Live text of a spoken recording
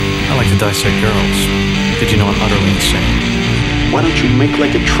to dissect girls. Did you know I'm utterly insane? Why don't you make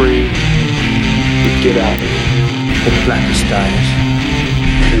like a tree and get out? The blackest dies.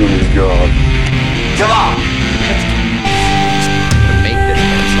 Killing God. Come on! To make this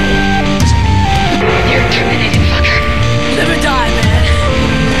pencil. You're terminated, fucker. Live or die, man.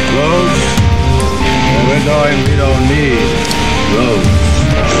 Roads? When we're going, we don't need roads.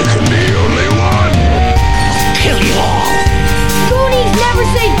 There can be only one. Kill you all. Goonies never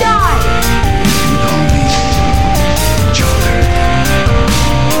say die. You don't need each other.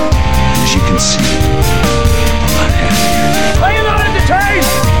 As you can see, I'm not happy. Are you not entertained?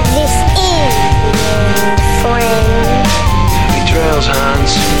 This is the end, friend. Happy trails,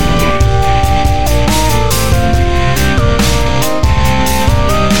 Hans.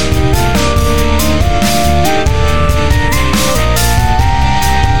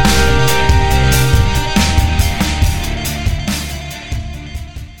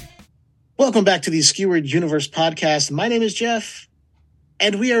 Welcome back to the Skewered Universe podcast. My name is Jeff,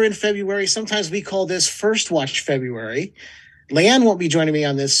 and we are in February. Sometimes we call this First Watch February. Leanne won't be joining me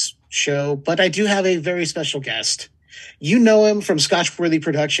on this show, but I do have a very special guest. You know him from Scotchworthy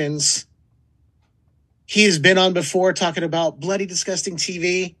Productions. He's been on before talking about bloody, disgusting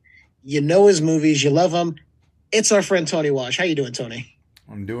TV. You know his movies. You love him. It's our friend Tony Wash. How you doing, Tony?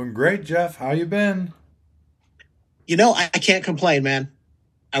 I'm doing great, Jeff. How you been? You know, I can't complain, man.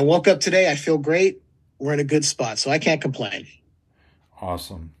 I woke up today. I feel great. We're in a good spot, so I can't complain.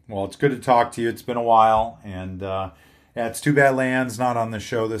 Awesome. Well, it's good to talk to you. It's been a while, and yeah, it's too bad Leanne's not on the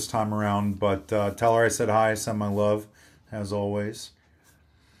show this time around, but tell her I said hi, send my love, as always.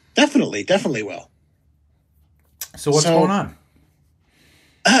 Definitely will. So what's going on?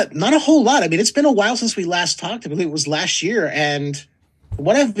 Not a whole lot. I mean, it's been a while since we last talked. I believe it was last year, and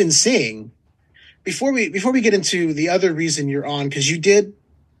what I've been seeing, before we get into the other reason you're on, because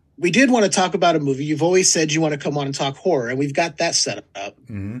we did want to talk about a movie. You've always said you want to come on and talk horror, and we've got that set up.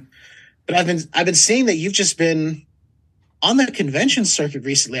 Mm-hmm. But I've been seeing that you've just been on the convention circuit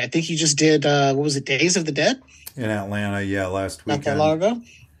recently. I think you just did what was it, Days of the Dead? In Atlanta, yeah, last weekend. Not that long ago.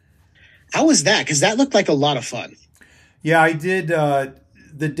 How was that? Because that looked like a lot of fun. Yeah, I did.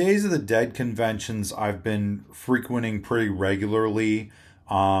 The Days of the Dead conventions I've been frequenting pretty regularly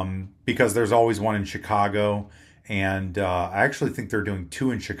because there's always one in Chicago. And I actually think they're doing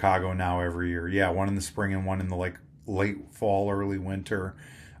two in Chicago now every year. Yeah, one in the spring and one in the late fall, early winter.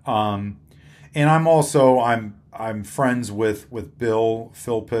 And I'm friends with Bill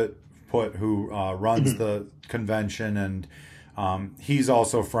Philpott, who runs the convention, and he's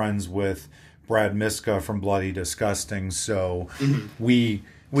also friends with Brad Miska from Bloody Disgusting. So we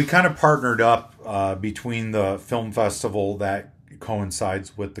kind of partnered up between the film festival that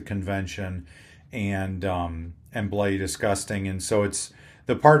coincides with the convention and Bloody Disgusting. And so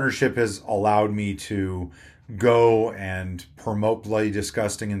the partnership has allowed me to go and promote Bloody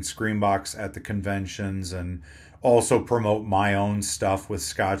Disgusting and Screambox at the conventions, and also promote my own stuff with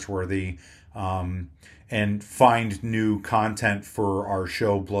Scotchworthy, and find new content for our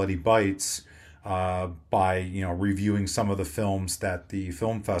show Bloody Bites by reviewing some of the films that the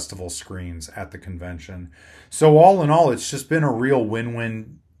film festival screens at the convention. So all in all, it's just been a real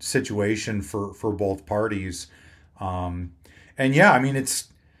win-win situation for both parties. And yeah, I mean, it's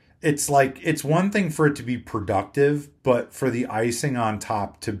one thing for it to be productive, but for the icing on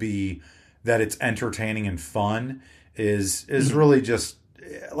top to be that it's entertaining and fun is really just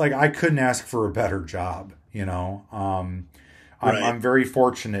I couldn't ask for a better job, Right. I'm very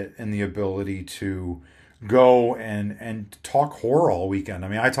fortunate in the ability to go and talk horror all weekend. I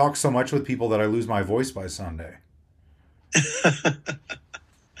mean, I talk so much with people that I lose my voice by Sunday.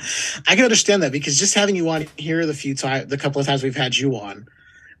 I can understand that, because just having you on here the couple of times we've had you on,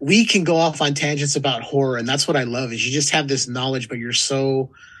 we can go off on tangents about horror, and that's what I love, is you just have this knowledge, but you're just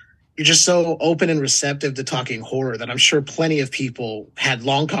so open and receptive to talking horror that I'm sure plenty of people had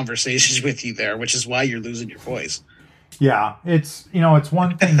long conversations with you there, which is why you're losing your voice. Yeah, it's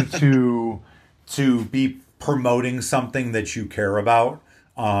one thing to be promoting something that you care about,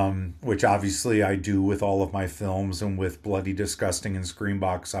 which obviously I do with all of my films, and with Bloody Disgusting and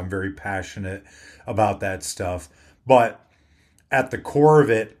Screambox, I'm very passionate about that stuff. But at the core of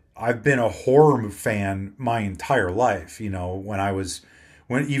it, I've been a horror fan my entire life.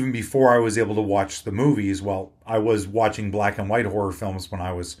 Even before I was able to watch the movies, I was watching black and white horror films when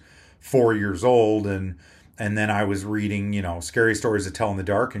I was 4 years old, and then I was reading, Scary Stories to Tell in the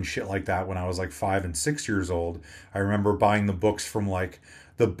Dark and shit like that when I was 5 and 6 years old. I remember buying the books from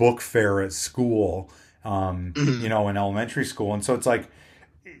the book fair at school, in elementary school. And so it's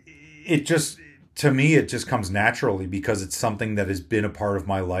to me, it just comes naturally because it's something that has been a part of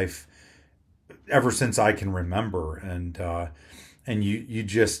my life ever since I can remember. And you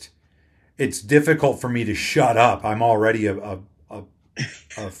just, it's difficult for me to shut up. I'm already a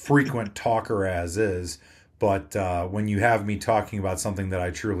frequent talker as is, but when you have me talking about something that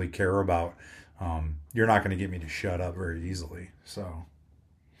I truly care about, you're not going to get me to shut up very easily. So.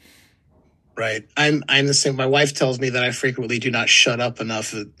 Right. I'm the same. My wife tells me that I frequently do not shut up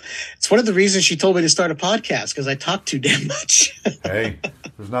enough. It's one of the reasons she told me to start a podcast, because I talk too damn much. Hey,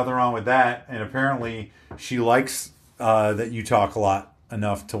 there's nothing wrong with that. And apparently she likes that you talk a lot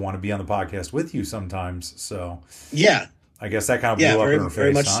enough to want to be on the podcast with you sometimes. So yeah, I guess that kind of blew up in her face.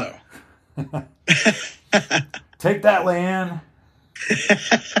 Very much so. Take that, Leanne.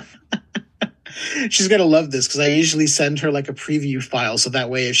 She's going to love this because I usually send her like a preview file. So that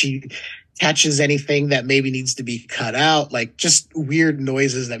way, if she catches anything that maybe needs to be cut out, like just weird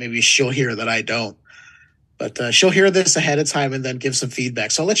noises that maybe she'll hear that I don't. But she'll hear this ahead of time and then give some feedback.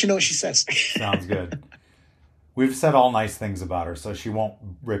 So I'll let you know what she says. Sounds good. We've said all nice things about her, so she won't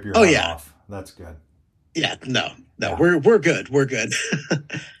rip your head off. That's good. Yeah, no, Yeah. we're good. We're good.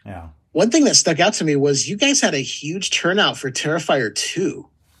 Yeah. One thing that stuck out to me was you guys had a huge turnout for Terrifier 2.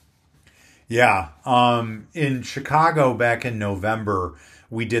 Yeah. In Chicago back in November,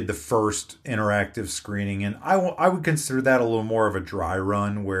 we did the first interactive screening, and I would consider that a little more of a dry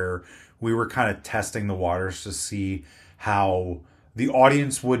run where we were kind of testing the waters to see how the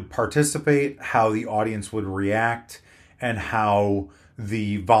audience would participate, how the audience would react, and how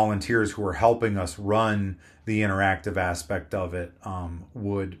the volunteers who were helping us run the interactive aspect of it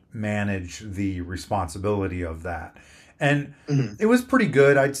would manage the responsibility of that. And it was pretty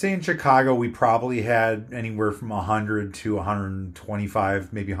good. I'd say in Chicago, we probably had anywhere from 100 to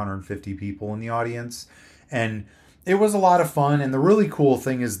 125, maybe 150 people in the audience. And it was a lot of fun. And the really cool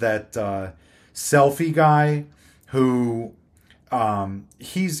thing is that Selfie Guy, who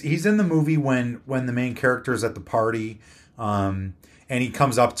he's in the movie when the main character is at the party, and he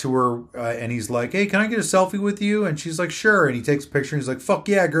comes up to her and he's like, "Hey, can I get a selfie with you?" And she's like, "Sure." And he takes a picture and he's like, "Fuck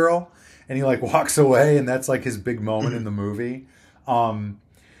yeah, girl." And he like walks away, and that's like his big moment in the movie.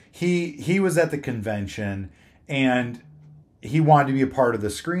 He was at the convention and he wanted to be a part of the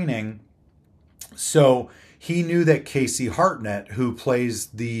screening. So he knew that Casey Hartnett, who plays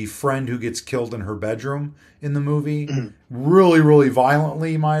the friend who gets killed in her bedroom in the movie, really, really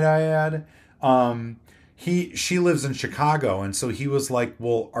violently, might I add. She lives in Chicago, and so he was like,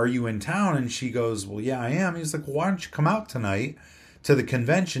 "Well, are you in town?" And she goes, "Well, yeah, I am." He's like, "Well, why don't you come out tonight to the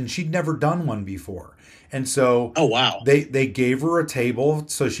convention?" She'd never done one before. And so they gave her a table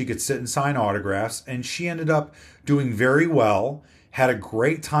so she could sit and sign autographs, and she ended up doing very well, had a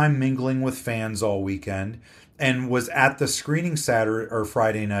great time mingling with fans all weekend, and was at the screening Saturday or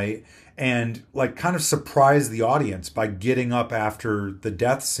Friday night and like kind of surprised the audience by getting up after the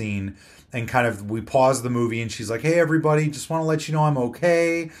death scene. And kind of, we paused the movie and she's like, "Hey, everybody, just want to let you know I'm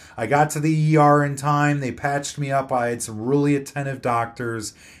okay. I got to the ER in time. They patched me up. I had some really attentive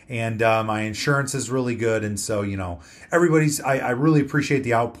doctors, and my insurance is really good." And so, you know, I really appreciate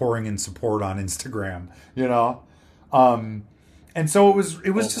the outpouring and support on Instagram, you know? And so it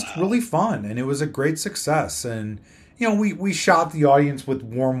was just really fun, and it was a great success. And, you know, we shot the audience with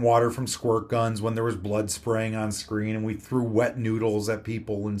warm water from squirt guns when there was blood spraying on screen, and we threw wet noodles at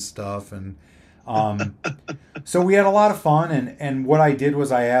people and stuff. And so we had a lot of fun. And what I did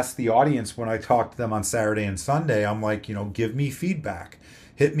was I asked the audience when I talked to them on Saturday and Sunday, I'm like, you know, give me feedback.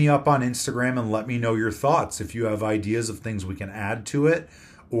 Hit me up on Instagram and let me know your thoughts. If you have ideas of things we can add to it,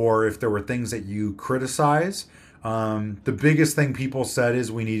 or if there were things that you criticize. The biggest thing people said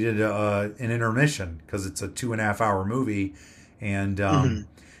is we needed an intermission because it's a 2.5 hour movie, and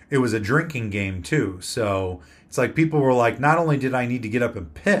it was a drinking game too. So it's like people were like, not only did I need to get up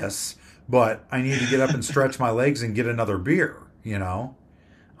and piss, but I need to get up and stretch my legs and get another beer, you know?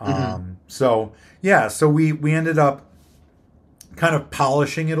 So we ended up kind of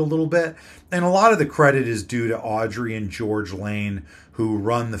polishing it a little bit. And a lot of the credit is due to Audrey and George Lane, who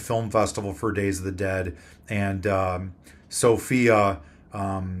run the film festival for Days of the Dead, and Sophia,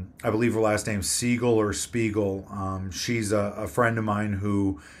 I believe her last name's Siegel or Spiegel. She's a friend of mine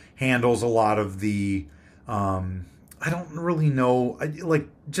who handles a lot of the, I don't really know,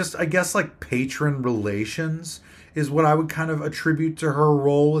 I guess patron relations is what I would kind of attribute to her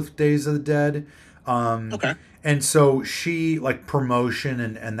role with Days of the Dead. Okay. And so she, like, promotion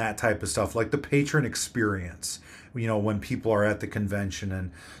and that type of stuff, like the patron experience, you know, when people are at the convention.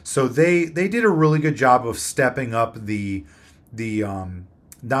 And so they did a really good job of stepping up the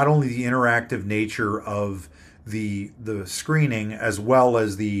not only the interactive nature of the screening, as well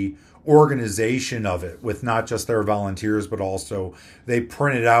as the organization of it with not just their volunteers, but also they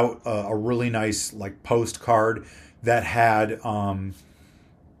printed out a really nice like postcard that had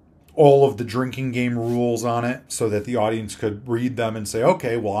all of the drinking game rules on it so that the audience could read them and say,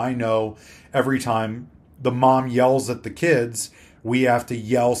 okay, well, I know every time the mom yells at the kids, we have to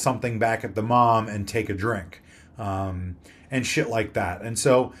yell something back at the mom and take a drink, and shit like that. And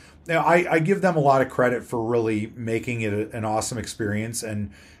so I give them a lot of credit for really making it an awesome experience,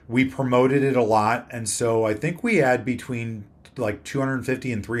 and we promoted it a lot. And so I think we had between like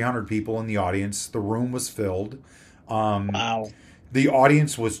 250 and 300 people in the audience. The room was filled. Wow. The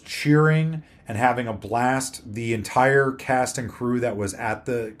audience was cheering and having a blast. The entire cast and crew that was at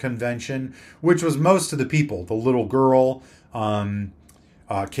the convention, which was most of the people, the little girl,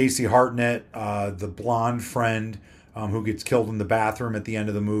 Casey Hartnett, the blonde friend who gets killed in the bathroom at the end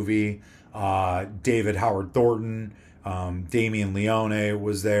of the movie, David Howard Thornton, Damien Leone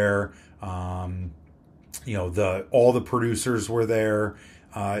was there. All the producers were there.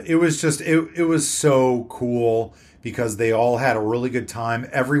 It was just, it was so cool because they all had a really good time.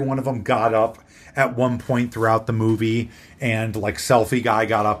 Every one of them got up at one point throughout the movie, and like Selfie Guy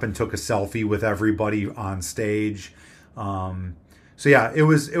got up and took a selfie with everybody on stage. So yeah, it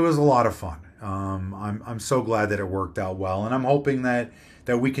was a lot of fun. I'm so glad that it worked out well, and I'm hoping that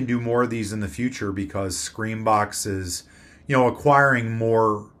we can do more of these in the future because Screambox is, acquiring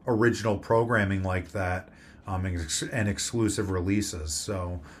more original programming like that, and exclusive releases.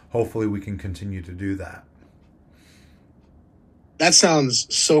 So hopefully we can continue to do that. That sounds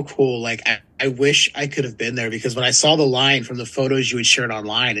so cool. Like, I wish I could have been there, because when I saw the line from the photos you had shared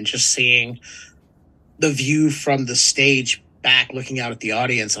online and just seeing the view from the stage back looking out at the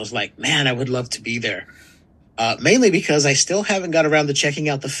audience, I was like, man, I would love to be there. Mainly because I still haven't got around to checking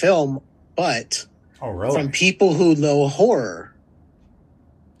out the film, but from people who know horror,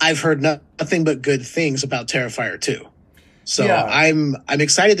 I've heard nothing but good things about Terrifier 2. So yeah. I'm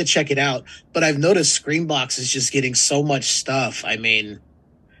excited to check it out, but I've noticed Screambox is just getting so much stuff. I mean,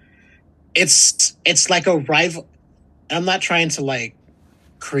 it's like a rival. I'm not trying to like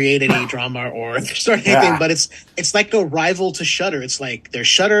create any drama or start anything, but it's like a rival to Shudder. It's like there's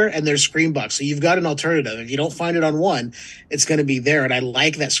Shudder and there's Screambox. So you've got an alternative. If you don't find it on one, it's going to be there. And I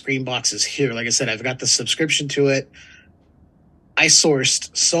like that Screambox is here. Like I said, I've got the subscription to it. I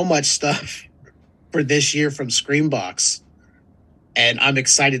sourced so much stuff for this year from Screambox, and I'm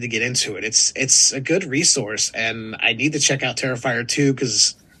excited to get into it. It's a good resource, and I need to check out Terrifier 2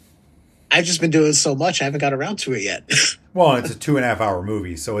 because I've just been doing so much, I haven't got around to it yet. Well, it's a 2.5 hour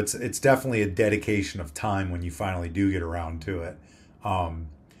movie, so it's definitely a dedication of time when you finally do get around to it.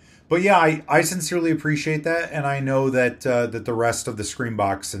 But yeah, I sincerely appreciate that, and I know that that the rest of the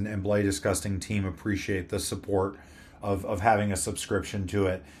Screambox and Bloody Disgusting team appreciate the support of having a subscription to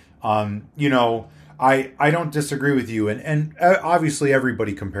it. I don't disagree with you, and obviously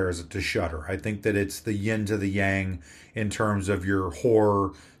everybody compares it to Shudder. I think that it's the yin to the yang in terms of your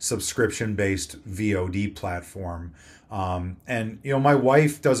horror subscription-based VOD platform. And my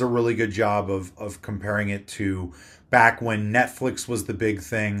wife does a really good job of comparing it to back when Netflix was the big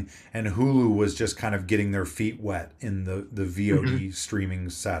thing and Hulu was just kind of getting their feet wet in the VOD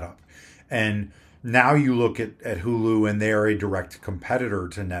streaming setup. And now you look at Hulu and they are a direct competitor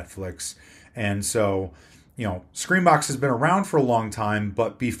to Netflix. And so, Screambox has been around for a long time,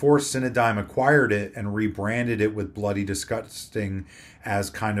 but before Cinedigm acquired it and rebranded it with Bloody Disgusting as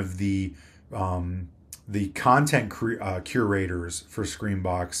kind of the content curators for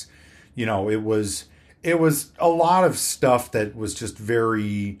Screambox, it was a lot of stuff that was just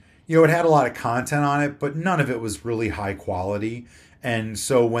very, it had a lot of content on it, but none of it was really high quality. And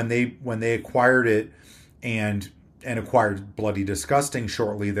so when they acquired it and acquired Bloody Disgusting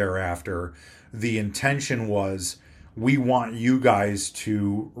shortly thereafter, the intention was, we want you guys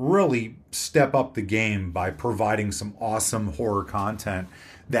to really step up the game by providing some awesome horror content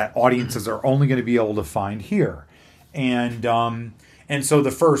that audiences are only going to be able to find here. And so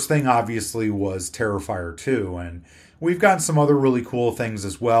the first thing obviously was Terrifier 2, and we've gotten some other really cool things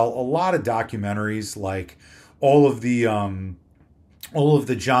as well. A lot of documentaries, like all of the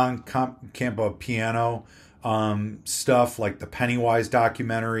John Campopiano stuff, like the Pennywise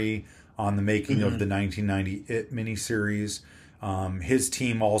documentary on the making of the 1990 It miniseries. His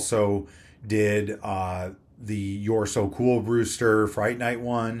team also did the You're So Cool Brewster Fright Night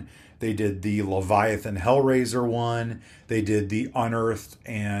one. They did the Leviathan Hellraiser one. They did the Unearthed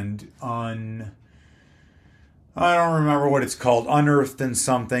and I don't remember what it's called. Unearthed and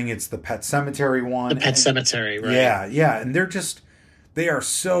something. It's the Pet Cemetery one. The Pet Cemetery, right? Yeah. And they are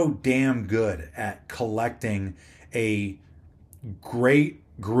so damn good at collecting a great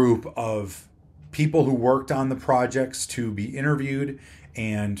group of people who worked on the projects to be interviewed,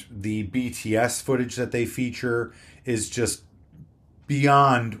 and the BTS footage that they feature is just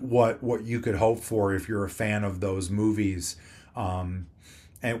beyond what you could hope for if you're a fan of those movies, and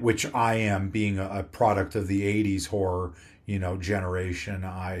which I am, being a product of the 80s horror, generation.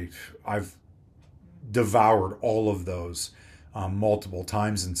 I've devoured all of those multiple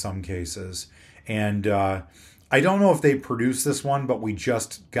times in some cases. And I don't know if they produced this one, but we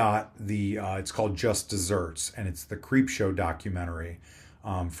just got it's called Just Desserts, and it's the Creepshow documentary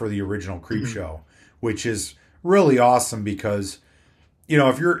for the original Creepshow, which is really awesome because,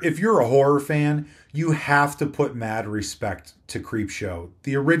 if you're a horror fan, you have to put mad respect to Creepshow,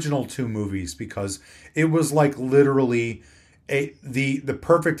 the original 2 movies, because it was like literally the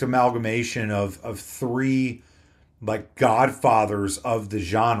perfect amalgamation of 3 like godfathers of the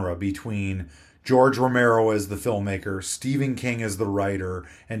genre, between George Romero as the filmmaker, Stephen King as the writer,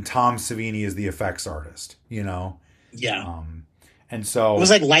 and Tom Savini as the effects artist. Yeah. And so it was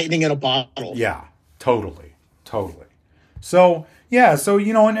like lightning in a bottle. Yeah, totally. So, yeah,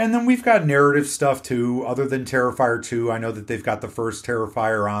 and then we've got narrative stuff too, other than Terrifier 2. I know that they've got the first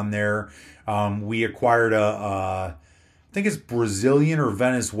Terrifier on there. We acquired I think it's Brazilian or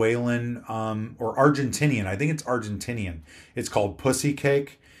Venezuelan, or Argentinian. I think it's Argentinian. It's called Pussy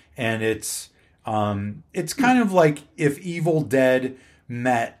Cake, and it's kind of like if Evil Dead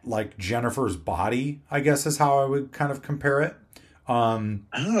met like Jennifer's Body, I guess is how I would kind of compare it.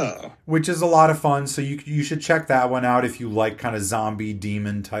 Which is a lot of fun. So you should check that one out if you like kind of zombie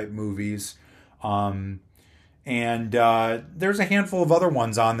demon type movies. And there's a handful of other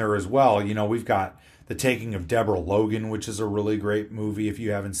ones on there as well. We've got The Taking of Deborah Logan, which is a really great movie if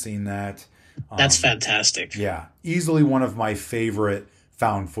you haven't seen that. That's fantastic. Yeah, easily one of my favorite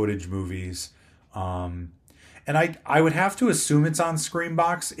found footage movies. And I would have to assume it's on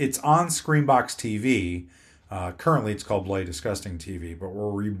Screambox. It's on Screambox TV. Currently, it's called Bloody Disgusting TV, but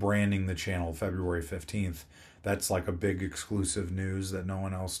we're rebranding the channel February 15th. That's like a big exclusive news that no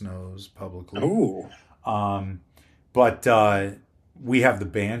one else knows publicly. Oh. But we have the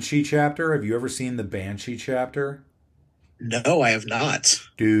Banshee chapter. Have you ever seen the Banshee chapter? No, I have not.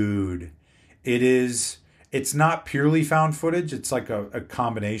 Dude, it's not purely found footage. It's like a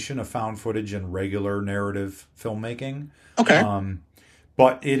combination of found footage and regular narrative filmmaking. Okay.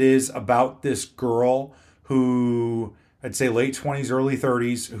 But it is about this girl who, I'd say late 20s, early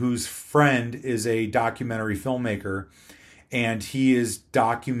 30s, whose friend is a documentary filmmaker, and he is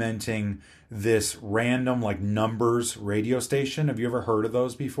documenting this random like numbers radio station. Have you ever heard of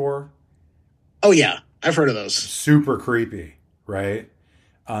those before? Oh yeah, I've heard of those. Super creepy, right?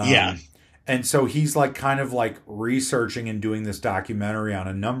 Yeah. And so he's like kind of like researching and doing this documentary on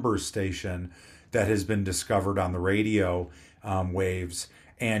a numbers station that has been discovered on the radio waves,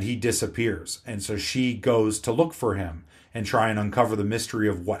 and he disappears. And so she goes to look for him and try and uncover the mystery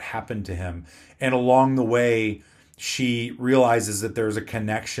of what happened to him. And along the way, she realizes that there's a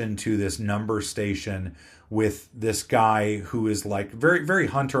connection to this number station with this guy who is like very, very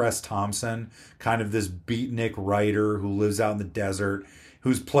Hunter S. Thompson, kind of this beatnik writer who lives out in the desert,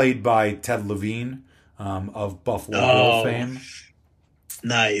 who's played by Ted Levine of Buffalo Bill fame.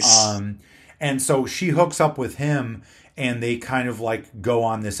 Nice. And so she hooks up with him, and they kind of like go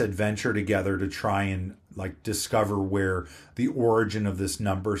on this adventure together to try and like discover where the origin of this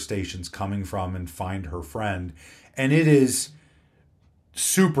number station's coming from and find her friend. And it is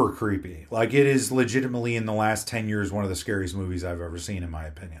super creepy. Like, it is legitimately, in the last 10 years, one of the scariest movies I've ever seen, in my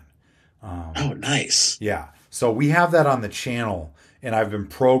opinion. Oh, nice. Yeah. So we have that on the channel, and I've been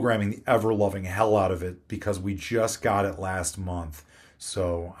programming the ever-loving hell out of it because we just got it last month.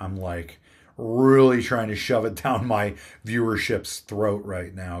 So I'm like really trying to shove it down my viewership's throat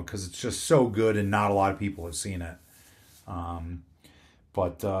right now because it's just so good and not a lot of people have seen it.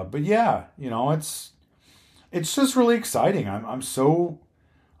 But yeah, you know, it's just really exciting. I'm so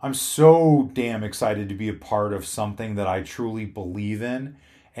damn excited to be a part of something that I truly believe in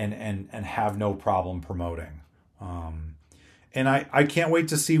and have no problem promoting. And I can't wait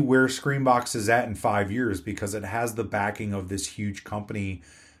to see where Screambox is at in 5 years, because it has the backing of this huge company,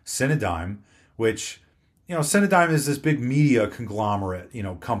 Cinedigm, which, you know, Cinedigm is this big media conglomerate, you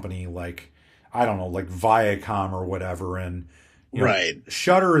know, company like, I don't know, like Viacom or whatever. And, you know, right.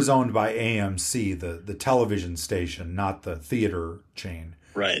 Shudder is owned by AMC, the television station, not the theater chain.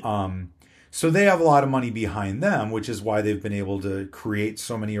 Right. So they have a lot of money behind them, which is why they've been able to create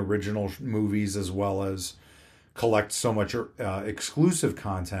so many original movies as well as collect so much exclusive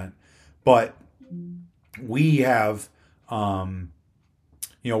content. But we have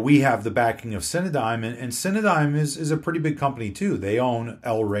we have the backing of Cinedigm, and Cinedigm is a pretty big company too. They own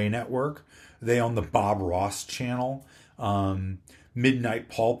El Rey Network. They own the Bob Ross channel, Midnight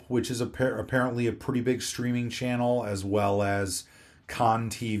Pulp, which is apparently a pretty big streaming channel, as well as Con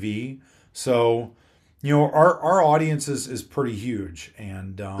TV. So, our audience is pretty huge,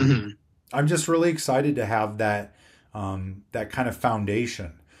 and I'm just really excited to have that kind of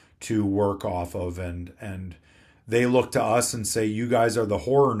foundation to work off of, and they look to us and say, "You guys are the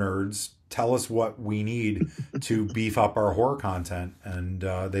horror nerds. Tell us what we need to beef up our horror content," and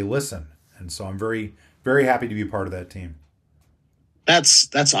they listen. And so I'm very, very happy to be part of that team.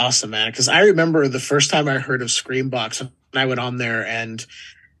 That's awesome, man. Because I remember the first time I heard of Screambox, and I went on there, and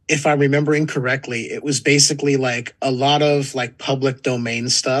if I'm remembering correctly, it was basically like a lot of like public domain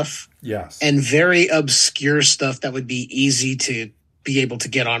stuff. Yes. And very obscure stuff that would be easy to be able to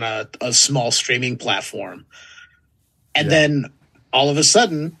get on a small streaming platform. And then all of a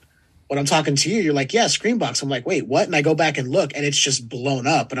sudden, when I'm talking to you, you're like, yeah, Screambox. I'm like, wait, what? And I go back and look, and it's just blown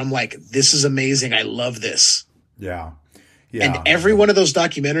up. And I'm like, this is amazing. I love this. Yeah. And every one of those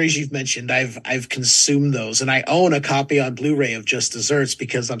documentaries you've mentioned, I've consumed those. And I own a copy on Blu-ray of Just Desserts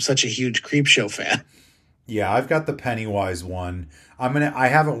because I'm such a huge Creepshow fan. Yeah, I've got the Pennywise one. I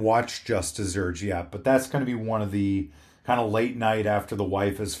haven't watched Just Desserts yet, but that's going to be one of the kind of late night after the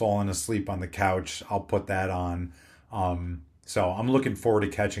wife has fallen asleep on the couch. I'll put that on. So I'm looking forward to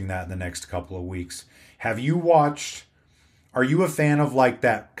catching that in the next couple of weeks. Are you a fan of like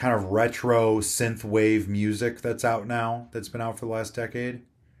that kind of retro synth wave music that's out now, that's been out for the last decade?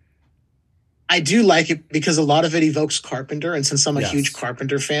 I do like it because a lot of it evokes Carpenter. And since I'm a huge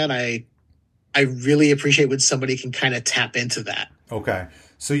Carpenter fan, I really appreciate when somebody can kind of tap into that. Okay.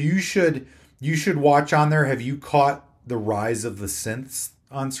 So you should watch on there. Have you caught the rise of the synths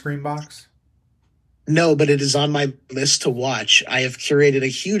on Screambox? No, but it is on my list to watch. I have curated a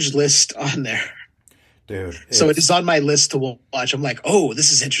huge list on there. Dude. So it is on my list to watch. I'm like, oh,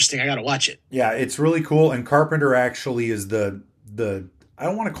 this is interesting. I got to watch it. Yeah, it's really cool. And Carpenter actually is the I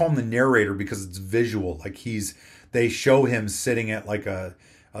don't want to call him the narrator because it's visual. Like they show him sitting at like a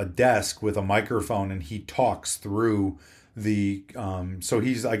desk with a microphone, and he talks through the so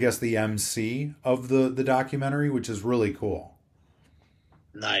he's, I guess, the MC of the documentary, which is really cool.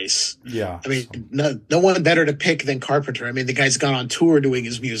 Nice. Yeah. I mean, no one better to pick than Carpenter. I mean, the guy's gone on tour doing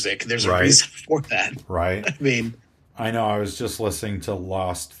his music. There's a reason for that. Right. I mean, I know. I was just listening to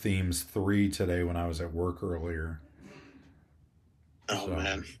Lost Themes 3 today when I was at work earlier. Oh, so,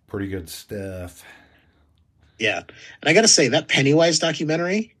 man. Pretty good stuff. Yeah. And I got to say, that Pennywise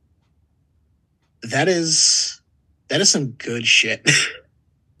documentary, that is some good shit.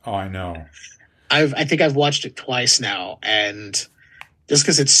 Oh, I know. I think I've watched it twice now, and just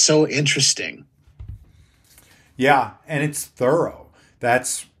because it's so interesting. Yeah, and it's thorough.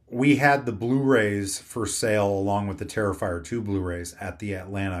 We had the Blu-rays for sale along with the Terrifier 2 Blu-rays at the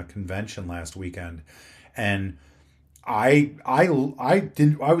Atlanta convention last weekend. And I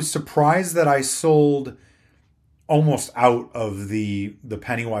was surprised that I sold almost out of the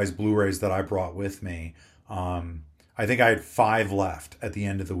Pennywise Blu-rays that I brought with me. I think I had 5 left at the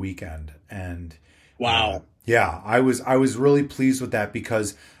end of the weekend, and wow. Yeah, I was really pleased with that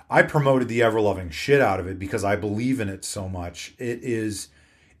because I promoted the ever-loving shit out of it because I believe in it so much. It is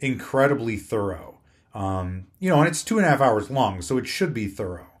incredibly thorough. And it's 2.5 hours long, so it should be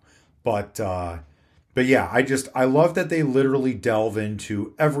thorough. But yeah, I love that they literally delve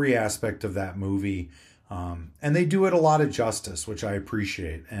into every aspect of that movie. And they do it a lot of justice, which I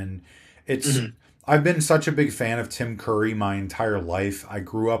appreciate. And it's I've been such a big fan of Tim Curry my entire life. I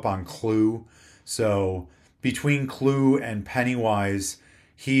grew up on Clue, so between Clue and Pennywise,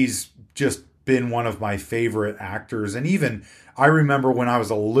 he's just been one of my favorite actors. And even I remember when I was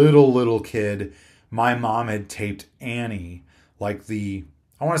a little kid, my mom had taped Annie, like I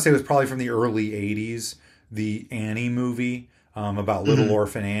want to say it was probably from the early 80s, the Annie movie about Little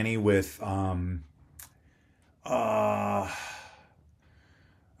Orphan Annie with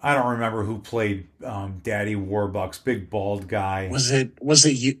I don't remember who played Daddy Warbucks, big bald guy. Was it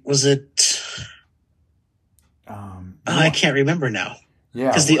I can't remember now. Yeah,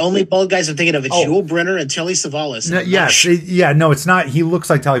 because the only bald guys I'm thinking of is Yul Brynner and Telly Savalas. No, it's not. He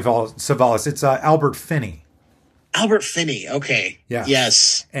looks like Telly Savalas. It's Albert Finney. Albert Finney. Okay. Yeah.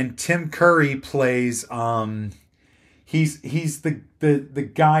 Yes. And Tim Curry plays. He's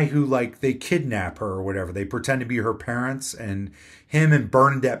the guy who, like, they kidnap her or whatever. They pretend to be her parents, and him and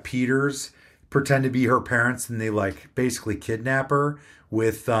Bernadette Peters pretend to be her parents, and they like basically kidnap her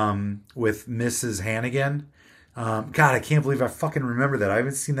with Mrs. Hannigan. God, I can't believe I fucking remember that. I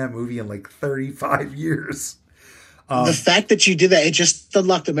haven't seen that movie in like 35 years. The fact that you did that, it just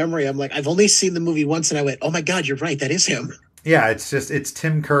unlocked a memory. I'm like, I've only seen the movie once, and I went, oh my God, you're right. That is him. Yeah, it's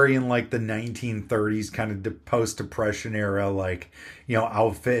Tim Curry in like the 1930s kind of post-depression era, like,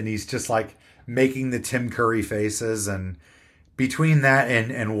 outfit. And he's just like making the Tim Curry faces. And between that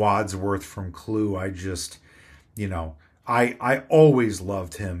and Wadsworth from Clue, I just, I always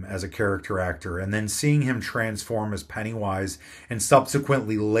loved him as a character actor. And then seeing him transform as Pennywise, and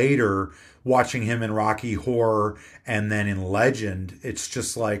subsequently later watching him in Rocky Horror and then in Legend, it's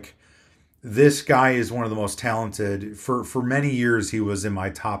just like, this guy is one of the most talented. For many years, he was in my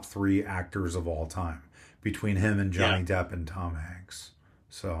top 3 actors of all time, between him and Johnny Depp and Tom Hanks.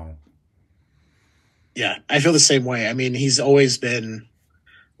 So, yeah, I feel the same way. I mean, he's always been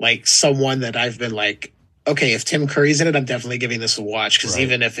like someone that I've been like, okay, if Tim Curry's in it, I'm definitely giving this a watch, because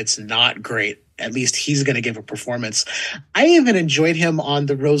even if it's not great, at least he's going to give a performance. I even enjoyed him on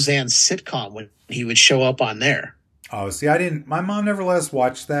the Roseanne sitcom when he would show up on there. Oh, see, my mom never let us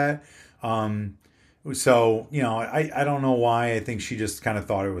watch that. So, I don't know why. I think she just kind of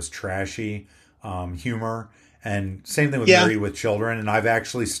thought it was trashy humor. And same thing with Married with Children. And I've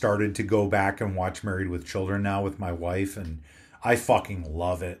actually started to go back and watch Married with Children now with my wife, and I fucking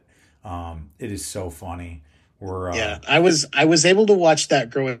love it. It is so funny. I was able to watch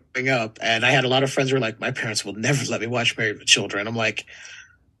that growing up, and I had a lot of friends who were like, my parents will never let me watch Married with Children. I'm like,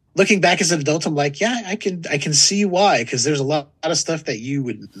 looking back as an adult, I'm like, yeah, I can see why, because there's a lot of stuff that you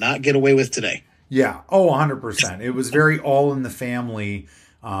would not get away with today. Yeah. Oh, 100%. It was very All in the Family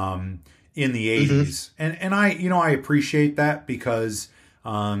in the 80s. And I appreciate that, because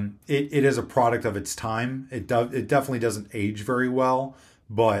it is a product of its time. It definitely doesn't age very well,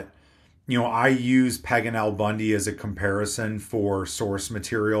 but I use Peg and Al Bundy as a comparison for source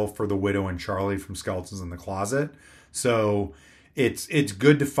material for The Widow and Charlie from Skeletons in the Closet. So it's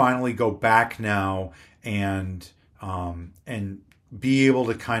good to finally go back now and be able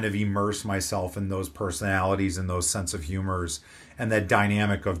to kind of immerse myself in those personalities and those sense of humors and that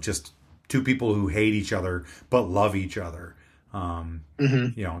dynamic of just two people who hate each other but love each other.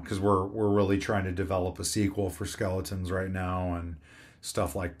 Because we're really trying to develop a sequel for Skeletons right now and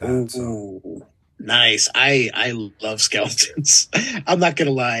stuff like that. Ooh, so nice. I love Skeletons. I'm not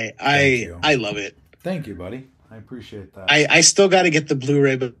gonna lie. I love it. Thank you, buddy. I appreciate that. I still got to get the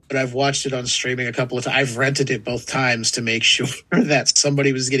Blu-ray, but I've watched it on streaming a couple of times. I've rented it both times to make sure that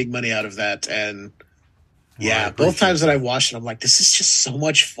somebody was getting money out of that. And both times that I watched it, I'm like, this is just so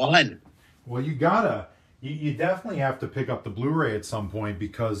much fun. Well, you definitely have to pick up the Blu-ray at some point,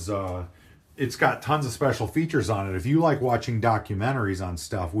 because it's got tons of special features on it. If you like watching documentaries on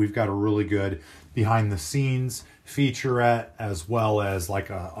stuff, we've got a really good behind the scenes featurette, as well as like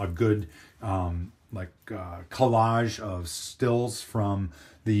a good collage of stills from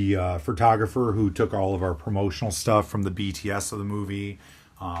the photographer who took all of our promotional stuff from the BTS of the movie.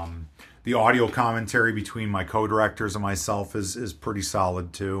 The audio commentary between my co-directors and myself is pretty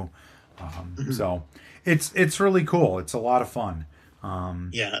solid too. So it's really cool. It's a lot of fun.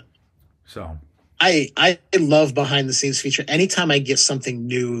 So I love behind the scenes feature. Anytime I get something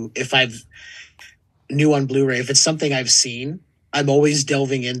new, if I've new on Blu-ray, if it's something I've seen, I'm always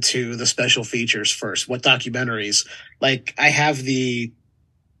delving into the special features first. What documentaries? Like, I have the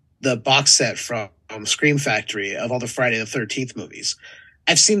box set from Scream Factory of all the Friday the 13th movies.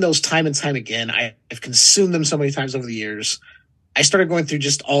 I've seen those time and time again. I've consumed them so many times over the years. I started going through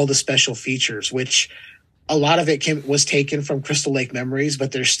just all the special features, which a lot of it was taken from Crystal Lake Memories,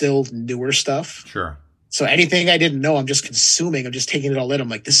 but there's still newer stuff. Sure. So anything I didn't know, I'm just consuming. I'm just taking it all in. I'm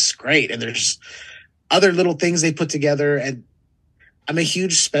like, this is great. And there's other little things they put together, and I'm a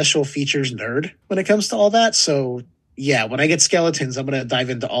huge special features nerd when it comes to all that. So yeah, when I get Skeletons, I'm going to dive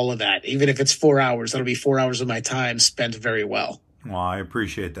into all of that. Even if it's 4 hours, that'll be 4 hours of my time spent very well. Well, I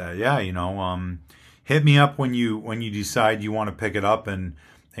appreciate that. Yeah. Hit me up when you decide you want to pick it up, and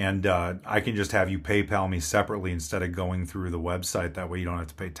I can just have you PayPal me separately instead of going through the website. That way you don't have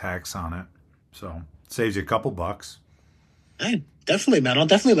to pay tax on it. So it saves you a couple bucks. Definitely, man. I'll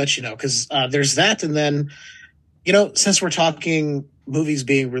definitely let you know, because there's that. And then, since we're talking movies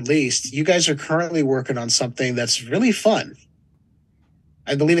being released, you guys are currently working on something that's really fun.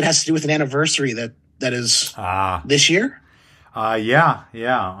 I believe it has to do with an anniversary that is this year. Yeah.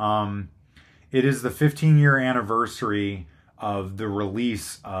 It is the 15-year anniversary of the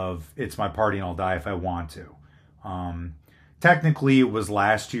release of It's My Party and I'll Die If I Want To. Technically, it was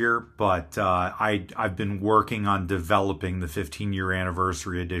last year, but I've been working on developing the 15-year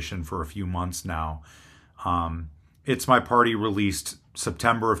anniversary edition for a few months now. It's My Party released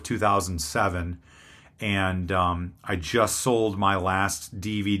September of 2007, and I just sold my last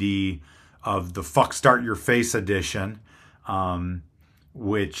DVD the Fuck Start Your Face edition,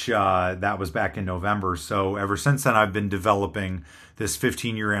 which that was back in November. So ever since then, I've been developing this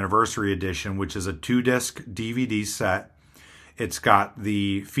 15-year anniversary edition, which is a 2-disc DVD set. It's got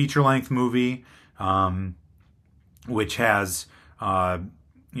the feature-length movie, which has,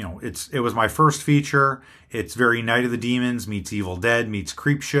 it was my first feature. It's very Night of the Demons meets Evil Dead meets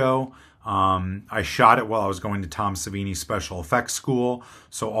Creepshow. I shot it while I was going to Tom Savini Special Effects School.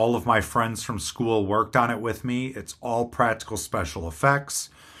 So all of my friends from school worked on it with me. It's all practical special effects.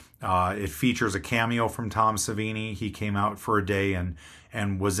 It features a cameo from Tom Savini. He came out for a day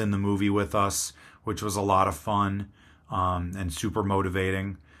and was in the movie with us, which was a lot of fun and super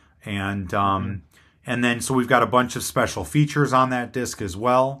motivating. And then so we've got a bunch of special features on that disc as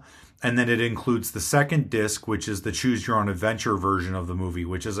well. And then it includes the second disc, which is the Choose Your Own Adventure version of the movie,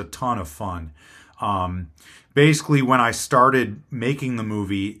 which is a ton of fun. Basically, when I started making the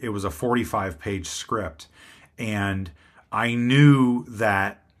movie, it was a 45-page script. And I knew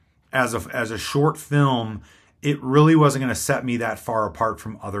that as a short film, it really wasn't going to set me that far apart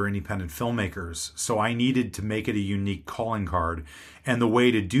from other independent filmmakers. So I needed to make it a unique calling card. And the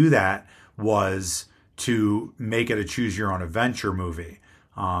way to do that was to make it a Choose Your Own Adventure movie.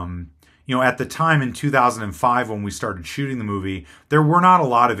 At the time in 2005 when we started shooting the movie, there were not a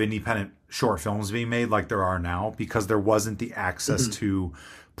lot of independent short films being made like there are now because there wasn't the access to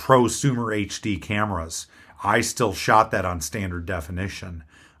prosumer HD cameras. I still shot that on standard definition.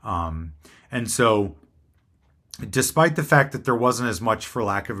 And so despite the fact that there wasn't as much, for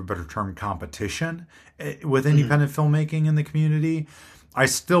lack of a better term, competition with independent filmmaking in the community, I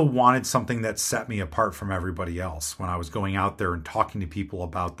still wanted something that set me apart from everybody else when I was going out there and talking to people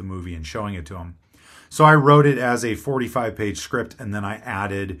about the movie and showing it to them. So I wrote it as a 45-page script, and then I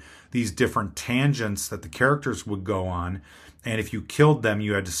added these different tangents that the characters would go on. And if you killed them,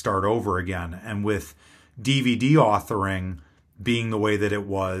 you had to start over again. And with DVD authoring being the way that it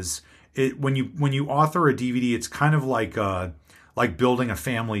was, when you author a DVD, it's kind of like building a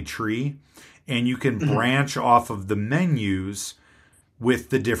family tree, and you can branch off of the menus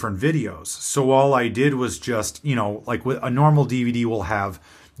with the different videos. So all I did was just, like with a normal DVD will have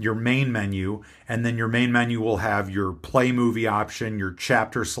your main menu, and then your main menu will have your play movie option, your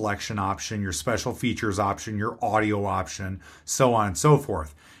chapter selection option, your special features option, your audio option, so on and so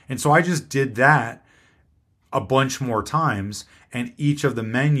forth. And so I just did that a bunch more times, and each of the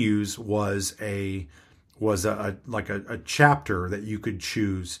menus was a chapter that you could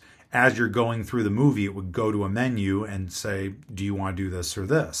choose. As you're going through the movie, it would go to a menu and say, do you want to do this or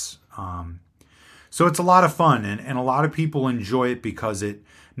this? So it's a lot of fun, and a lot of people enjoy it because it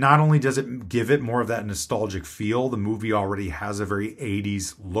not only does it give it more of that nostalgic feel, the movie already has a very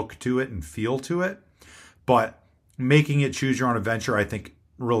 80s look to it and feel to it, but making it Choose Your Own Adventure, I think,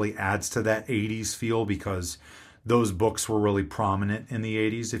 really adds to that 80s feel because those books were really prominent in the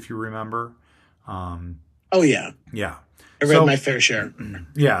 80s, if you remember. Oh, yeah. Yeah. I read my fair share.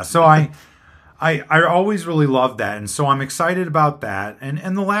 Yeah, so I always really loved that, and so I'm excited about that.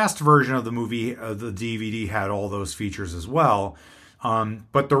 And the last version of the movie, the DVD, had all those features as well.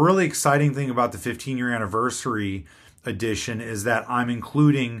 But the really exciting thing about the 15-year anniversary edition is that I'm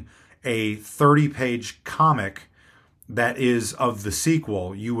including a 30-page comic that is of the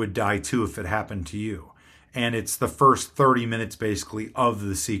sequel, You Would Die Too If It Happened to You. And it's the first 30 minutes, basically, of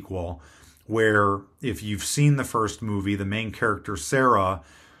the sequel, where if you've seen the first movie, the main character, Sarah,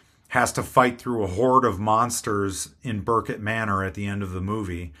 has to fight through a horde of monsters in Burkett Manor at the end of the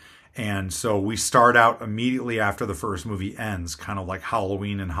movie. And so we start out immediately after the first movie ends, kind of like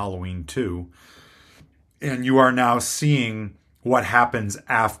Halloween and Halloween 2. And you are now seeing what happens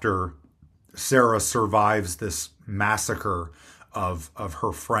after Sarah survives this massacre of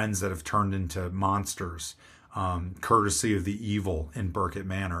her friends that have turned into monsters, courtesy of the evil in Burkett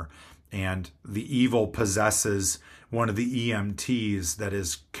Manor. And the evil possesses one of the EMTs that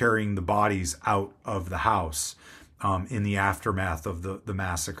is carrying the bodies out of the house in the aftermath of the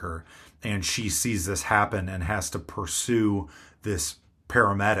massacre. And she sees this happen and has to pursue this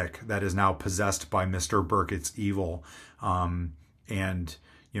paramedic that is now possessed by Mr. Burkett's evil. And,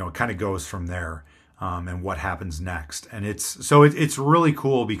 it kind of goes from there and what happens next. And it's really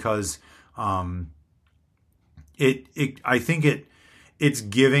cool because I think it's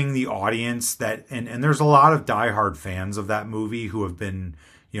giving the audience that, and there's a lot of diehard fans of that movie who have been,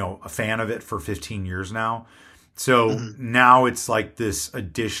 a fan of it for 15 years now. So now it's like this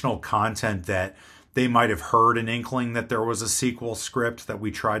additional content that they might have heard an inkling that there was a sequel script that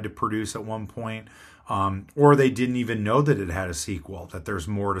we tried to produce at one point, or they didn't even know that it had a sequel, that there's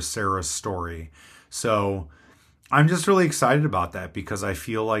more to Sarah's story. So I'm just really excited about that because I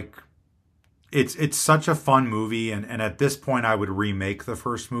feel like it's such a fun movie, and at this point I would remake the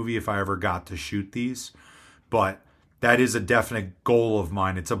first movie if I ever got to shoot these. But that is a definite goal of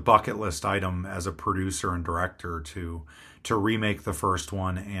mine. It's a bucket list item as a producer and director to remake the first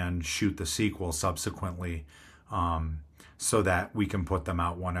one and shoot the sequel subsequently, so that we can put them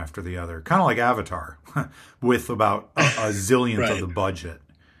out one after the other, kind of like Avatar, with about a zillionth Right. of the budget.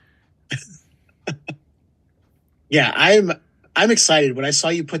 Yeah, I'm excited. When I saw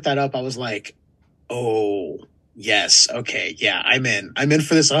you put that up, I was like, oh yes, okay, yeah, I'm in. I'm in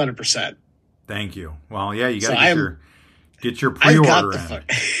for this 100%. Thank you. Well, yeah, you So gotta get your I've got pre-order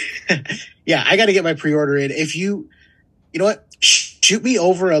in. Yeah, I got to get my pre-order in. If you know what, shoot me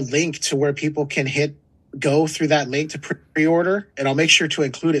over a link to where people can go through that link to pre-order, and I'll make sure to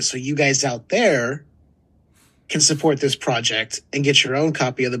include it so you guys out there can support this project and get your own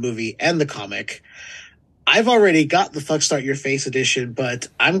copy of the movie and the comic. I've already got the Fuck Start Your Face edition, but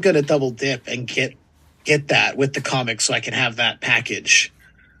I'm gonna double dip and get that with the comic so I can have that package.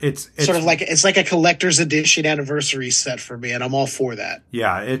 It's Sort of like it's like a collector's edition anniversary set for me, and I'm all for that.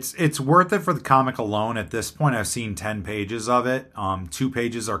 Yeah, it's worth it for the comic alone. At this point, I've seen 10 pages of it. 2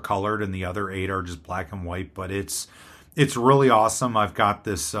 pages are colored, and the other 8 are just black and white. But it's really awesome. I've got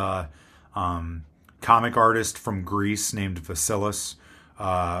this comic artist from Greece named Vasilis,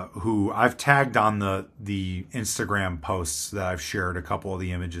 who I've tagged on the Instagram posts that I've shared a couple of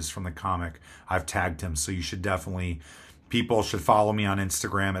the images from the comic. I've tagged him, so you should definitely. People should follow me on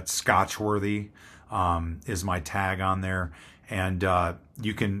Instagram at Scotchworthy, is my tag on there. And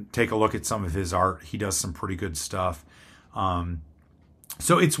you can take a look at some of his art. He does some pretty good stuff.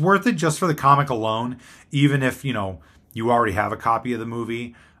 So it's worth it just for the comic alone, even if, you already have a copy of the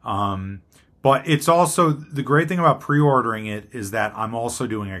movie. But it's also, the great thing about pre-ordering it is that I'm also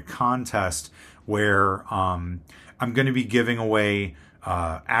doing a contest where I'm going to be giving away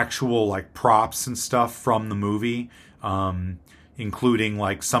actual like props and stuff from the movie. Including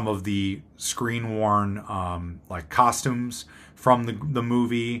like some of the screen worn like costumes from the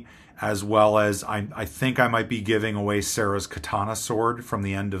movie, as well as I think I might be giving away Sarah's katana sword from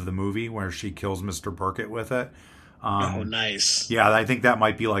the end of the movie where she kills Mr. Burkett with it. Oh, nice. Yeah, I think that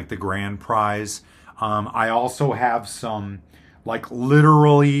might be like the grand prize. I also have some like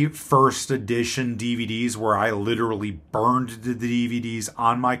literally first edition DVDs where I literally burned the DVDs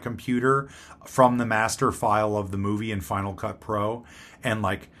on my computer from the master file of the movie in Final Cut Pro, and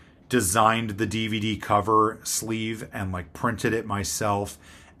like designed the DVD cover sleeve and like printed it myself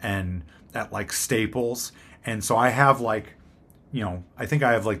and at like Staples. And so I have like, I think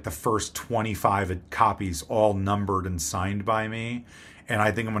I have like the first 25 copies all numbered and signed by me. And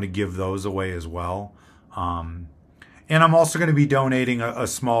I think I'm going to give those away as well. And I'm also going to be donating a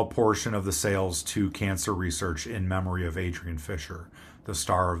small portion of the sales to cancer research in memory of Adrian Fisher, the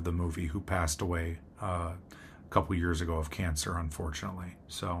star of the movie, who passed away a couple years ago of cancer, unfortunately.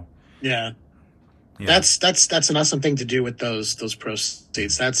 So yeah. That's an awesome thing to do with those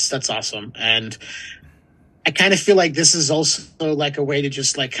proceeds. That's awesome. And I kind of feel like this is also like a way to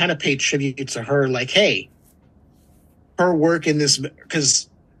just like kind of pay tribute to her. Like, hey, her work in this, because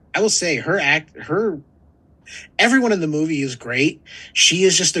I will say everyone in the movie is great. She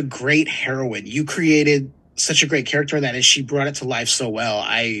is just a great heroine. You created such a great character in that, and she brought it to life so well.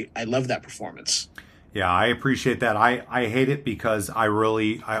 I love that performance. Yeah, I appreciate that. I hate it because I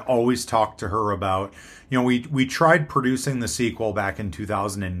always talk to her about, we tried producing the sequel back in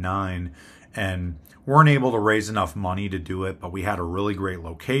 2009 and weren't able to raise enough money to do it, but we had a really great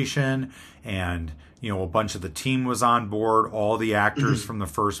location, and a bunch of the team was on board. All the actors from the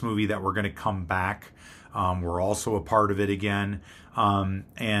first movie that were going to come back were also a part of it again.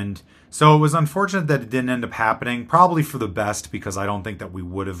 And so it was unfortunate that it didn't end up happening, probably for the best, because I don't think that we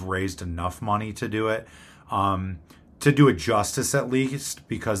would have raised enough money to do it justice, at least,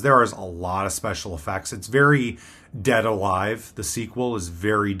 because there is a lot of special effects. It's very Dead Alive. The sequel is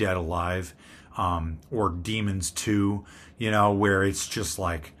very Dead Alive, or Demons 2, where it's just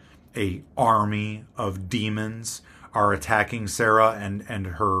like a army of demons are attacking Sarah and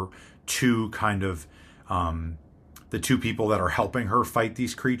her two kind of the two people that are helping her fight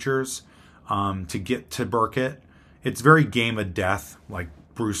these creatures to get to Burkett. It's very Game of Death, like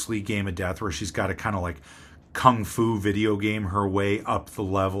Bruce Lee Game of Death, where she's got to kind of like kung fu video game her way up the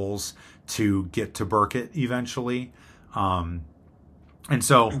levels to get to Burkett eventually. And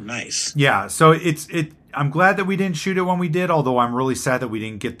so, nice. Yeah, so I'm glad that we didn't shoot it when we did, although I'm really sad that we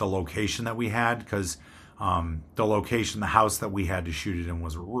didn't get the location that we had, because the house that we had to shoot it in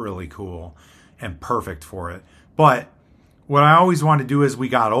was really cool and perfect for it. But what I always wanted to do as we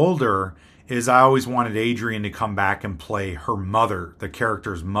got older is I always wanted Adrian to come back and play her mother, the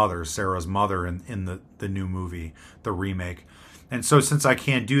character's mother, Sarah's mother in the new movie, the remake. And so since I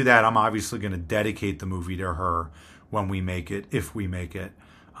can't do that, I'm obviously going to dedicate the movie to her when we make it, if we make it.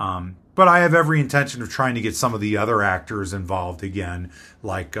 But I have every intention of trying to get some of the other actors involved again,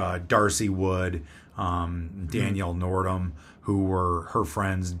 like Darcy Wood, Danielle Nordum, who were her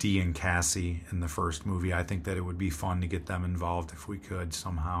friends Dee and Cassie in the first movie. I think that it would be fun to get them involved if we could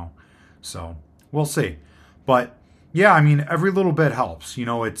somehow. So we'll see. But yeah, I mean, every little bit helps. You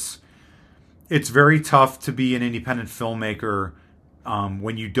know, it's very tough to be an independent filmmaker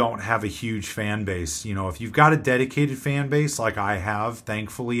when you don't have a huge fan base. You know, if you've got a dedicated fan base like I have,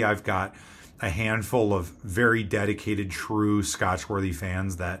 thankfully I've got a handful of very dedicated, true Scotchworthy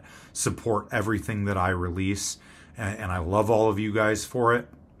fans that support everything that I release. And I love all of you guys for it.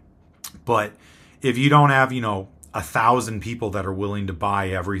 But if you don't have, 1,000 people that are willing to buy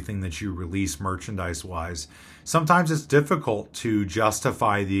everything that you release merchandise wise, sometimes it's difficult to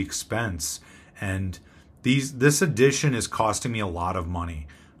justify the expense. And this edition is costing me a lot of money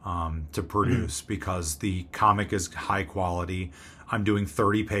to produce because the comic is high quality. I'm doing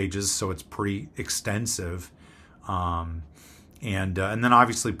 30 pages, so it's pretty extensive. And then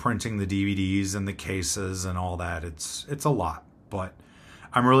obviously printing the DVDs and the cases and all that. It's a lot, but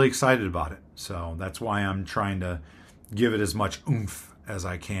I'm really excited about it. So that's why I'm trying to give it as much oomph as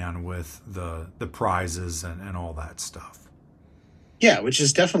I can with the prizes and all that stuff. Yeah, which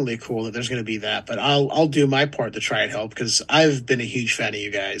is definitely cool that there's going to be that. But I'll do my part to try and help because I've been a huge fan of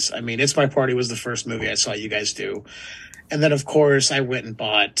you guys. I mean, It's My Party was the first movie I saw you guys do. And then, of course, I went and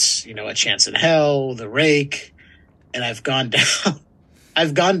bought, A Chance in Hell, The Rake, and I've gone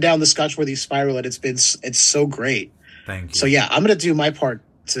down the Scotchworthy spiral, and it's so great. Thank you. So yeah, I'm going to do my part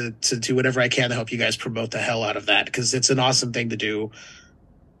to do whatever I can to help you guys promote the hell out of that because it's an awesome thing to do.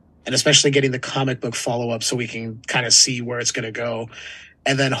 And especially getting the comic book follow-up so we can kind of see where it's going to go.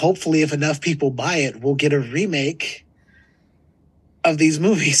 And then hopefully if enough people buy it, we'll get a remake of these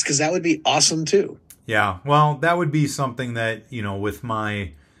movies because that would be awesome too. Yeah, well, that would be something that, with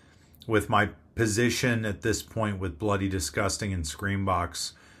my position at this point with Bloody Disgusting and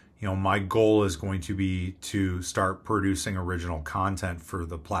Screambox, my goal is going to be to start producing original content for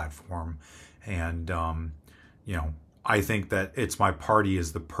the platform. And, I think that It's My Party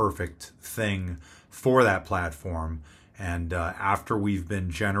is the perfect thing for that platform. And after we've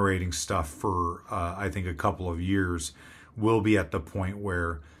been generating stuff for, I think, a couple of years, we'll be at the point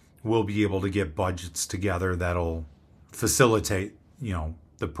where we'll be able to get budgets together that'll facilitate,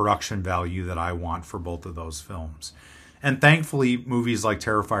 the production value that I want for both of those films. And thankfully, movies like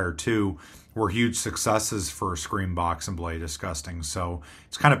Terrifier 2 were huge successes for Screambox and Bloody Disgusting. So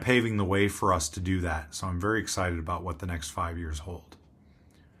it's kind of paving the way for us to do that. So I'm very excited about what the next 5 years hold.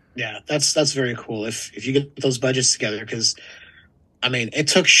 Yeah, that's very cool. If you get those budgets together, because I mean, it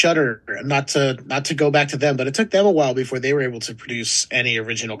took Shudder not to go back to them, but it took them a while before they were able to produce any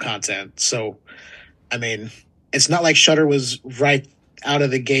original content. So, I mean, it's not like Shudder was right out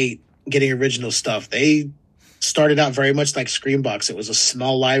of the gate getting original stuff. They started out very much like Screambox. It was a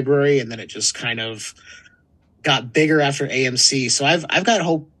small library, and then it just kind of got bigger after AMC. So I've got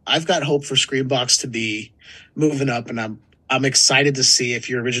hope. I've got hope for Screambox to be moving up, and I'm excited to see if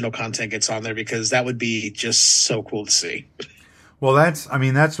your original content gets on there because that would be just so cool to see. Well, that's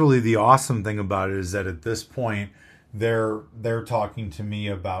really the awesome thing about it is that at this point they're talking to me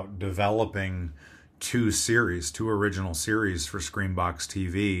about developing two original series for Screambox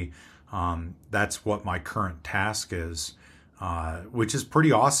TV. That's what my current task is, which is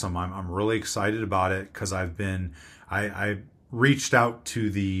pretty awesome. I'm really excited about it because I reached out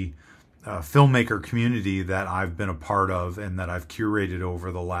to the filmmaker community that I've been a part of and that I've curated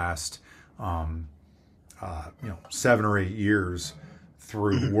over the last 7 or 8 years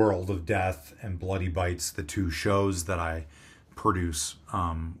through World of Death and Bloody Bites, the two shows that I produce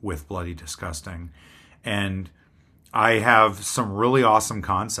with Bloody Disgusting. And I have some really awesome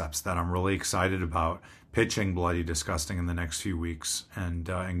concepts that I'm really excited about pitching Bloody Disgusting in the next few weeks and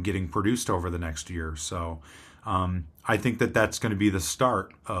getting produced over the next year. So I think that that's going to be the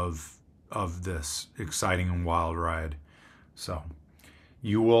start of this exciting and wild ride. So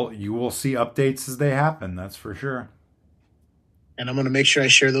you will see updates as they happen. That's for sure. And I'm going to make sure I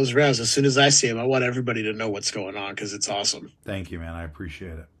share those rounds as soon as I see them. I want everybody to know what's going on because it's awesome. Thank you, man. I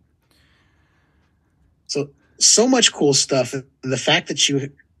appreciate it. So much cool stuff. And the fact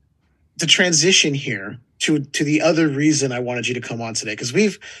that the transition here to the other reason I wanted you to come on today, because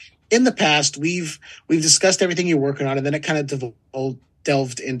in the past, we've discussed everything you're working on, and then it kind of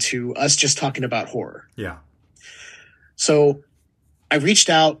delved into us just talking about horror. Yeah. So I reached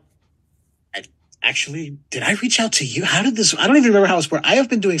out Actually, did I reach out to you? How did this? I don't even remember how it worked. I have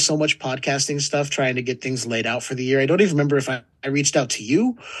been doing so much podcasting stuff, trying to get things laid out for the year. I don't even remember if I reached out to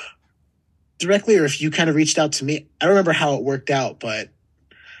you directly or if you kind of reached out to me. I don't remember how it worked out, but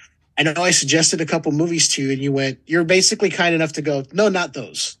I know I suggested a couple movies to you, and you went, you're basically kind enough to go, no, not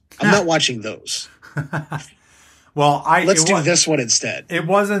those. I'm not watching those. Well, let's do this one instead. It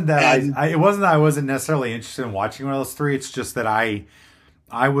wasn't that it wasn't that I wasn't necessarily interested in watching one of those three. It's just that I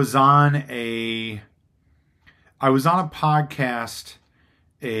was on a podcast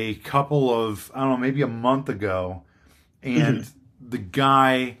a couple of, I don't know, maybe a month ago, and the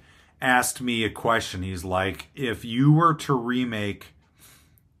guy asked me a question. He's like, if you were to remake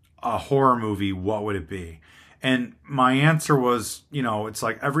a horror movie, what would it be? And my answer was, it's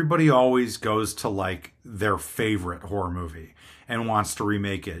like everybody always goes to like their favorite horror movie and wants to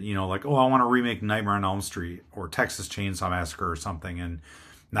remake it. Like, oh, I want to remake Nightmare on Elm Street or Texas Chainsaw Massacre or something, and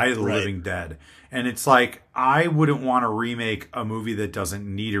Night of the Living Dead. And it's like, I wouldn't want to remake a movie that doesn't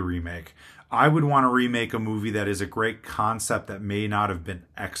need a remake. I would want to remake a movie that is a great concept that may not have been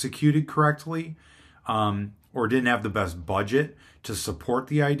executed correctly, or didn't have the best budget to support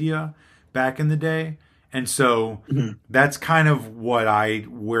the idea back in the day. And so that's kind of where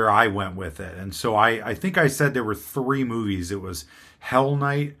I went with it. And so I think I said there were three movies. It was Hell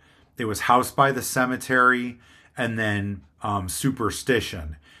Night, it was House by the Cemetery, and then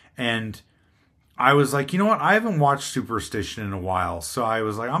Superstition. And I was like, you know what? I haven't watched Superstition in a while. So I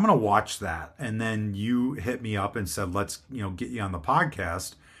was like, I'm going to watch that. And then you hit me up and said, let's, get you on the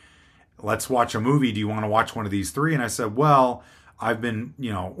podcast. Let's watch a movie. Do you want to watch one of these three? And I said, well, I've been,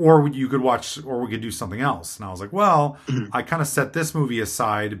 or you could watch, or we could do something else. And I was like, well, I kind of set this movie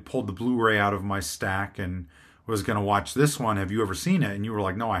aside, pulled the Blu-ray out of my stack, and was going to watch this one. Have you ever seen it? And you were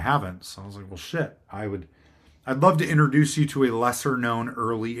like, no, I haven't. So I was like, well, shit, I'd love to introduce you to a lesser known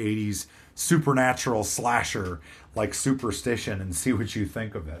early 80s supernatural slasher like Superstition and see what you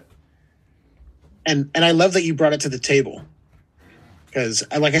think of it. And I love that you brought it to the table, because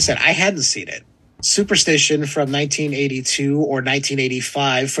like I said, I hadn't seen it. Superstition from 1982 or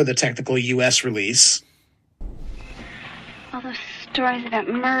 1985 for the technical U.S. release. All those stories about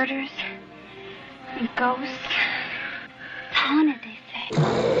murders and ghosts. It's haunted, they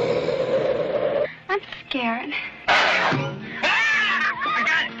say. I'm scared.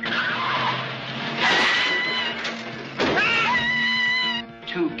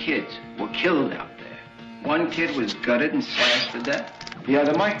 Two kids were killed out there. One kid was gutted and slashed to death. The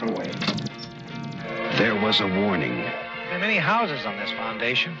other microwaved. There was a warning. There are many houses on this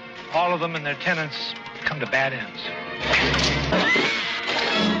foundation. All of them and their tenants come to bad ends.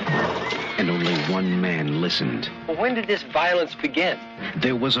 And only one man listened. Well, when did this violence begin?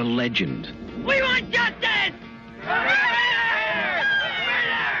 There was a legend. We want justice! Murder!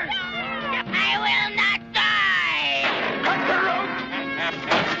 I will not die! Cut the rope!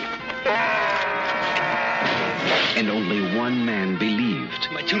 And only one man believed.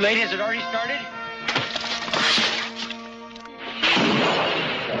 Am I too late? Has it already started?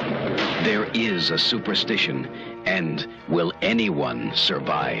 There is a superstition, and will anyone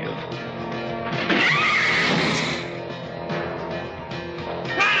survive?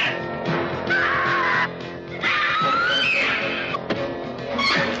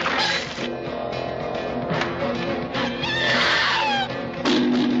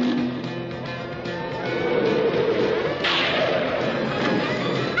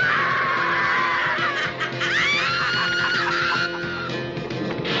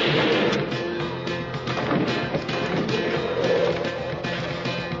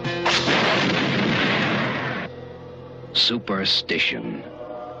 Superstition.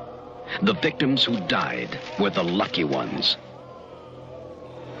 The victims who died were the lucky ones.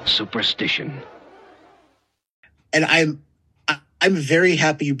 Superstition. And I'm very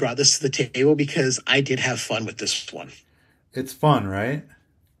happy you brought this to the table, because I did have fun with this one. It's fun, right?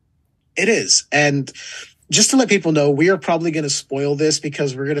 It is. And just to let people know, we are probably going to spoil this,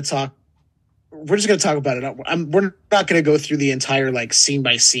 because we're just going to talk about it. We're not going to go through the entire like scene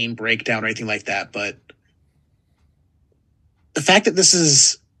by scene breakdown or anything like that, but the fact that this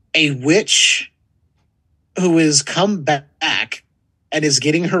is a witch who has come back and is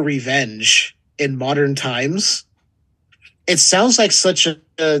getting her revenge in modern times, it sounds like such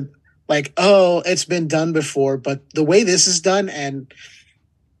a like, oh, it's been done before, but the way this is done, and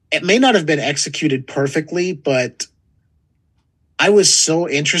it may not have been executed perfectly, but I was so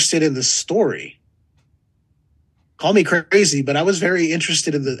interested in the story. Call me crazy, but I was very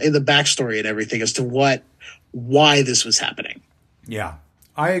interested in the backstory and everything as to why this was happening. Yeah,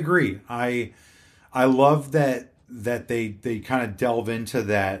 I agree. I love that they kind of delve into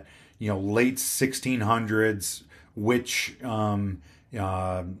that, late 1600s witch,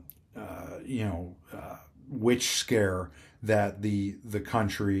 witch scare that the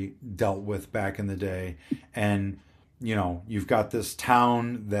country dealt with back in the day. And, you've got this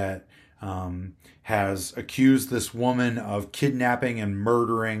town that has accused this woman of kidnapping and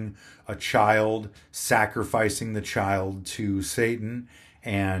murdering a child, sacrificing the child to Satan,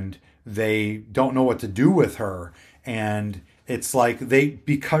 and they don't know what to do with her. And it's like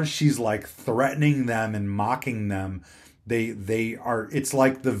because she's like threatening them and mocking them, it's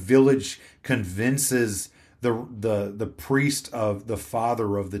like the village convinces the priest of the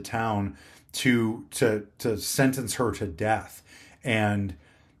father of the town to sentence her to death. And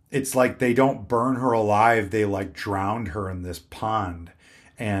it's like they don't burn her alive, they like drowned her in this pond,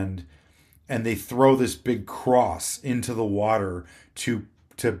 and they throw this big cross into the water to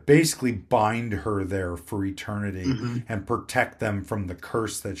basically bind her there for eternity, and protect them from the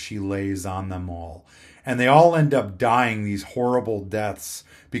curse that she lays on them all. And they all end up dying these horrible deaths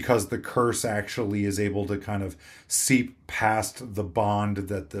because the curse actually is able to kind of seep past the bond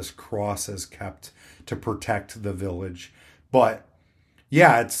that this cross has kept to protect the village. But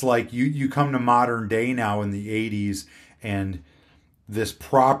yeah, it's like you come to modern day now in the 80s, and this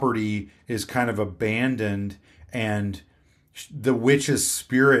property is kind of abandoned, and the witch's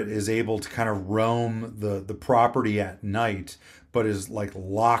spirit is able to kind of roam the property at night, but is like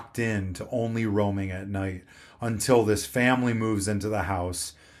locked in to only roaming at night until this family moves into the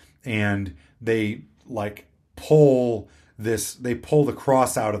house, and they like pull the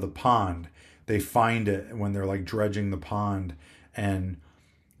cross out of the pond. They find it when they're like dredging the pond, and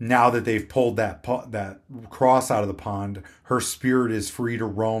now that they've pulled that cross out of the pond, her spirit is free to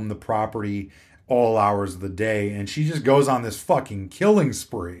roam the property all hours of the day, and she just goes on this fucking killing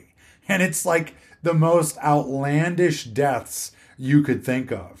spree. And it's like the most outlandish deaths you could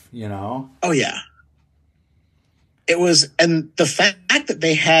think of, Oh yeah. It was, and the fact that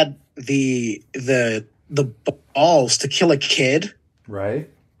they had the balls to kill a kid, right?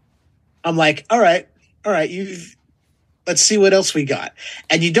 I'm like, all right, let's see what else we got.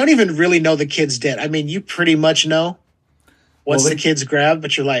 And you don't even really know the kid's dead. I mean, you pretty much know once the kid's grabbed,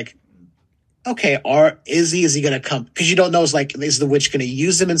 but you're like, okay, is he going to come? Because you don't know, is the witch going to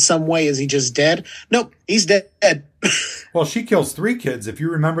use him in some way? Is he just dead? Nope, he's dead. Well, she kills 3 kids. If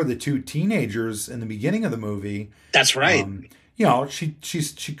you remember the 2 teenagers in the beginning of the movie. That's right.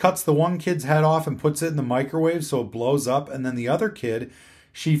 She cuts the one kid's head off and puts it in the microwave so it blows up. And then the other kid,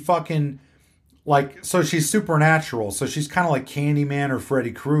 she fucking, so she's supernatural. So she's kind of like Candyman or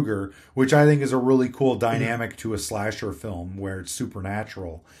Freddy Krueger, which I think is a really cool dynamic to a slasher film where it's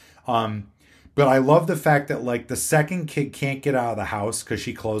supernatural. But I love the fact that the second kid can't get out of the house because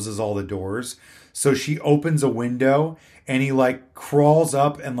she closes all the doors. So she opens a window and he crawls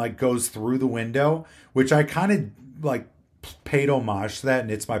up and goes through the window, which I kind of paid homage to that.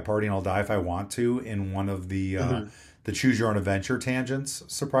 And It's My Party and I'll Die If I Want To in one of the Choose Your Own Adventure tangents,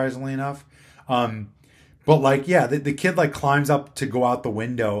 surprisingly enough. But the kid climbs up to go out the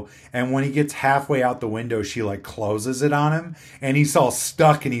window, and when he gets halfway out the window, she closes it on him, and he's all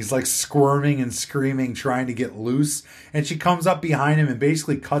stuck, and he's squirming and screaming, trying to get loose. And she comes up behind him and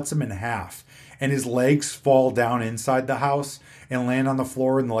basically cuts him in half, and his legs fall down inside the house and land on the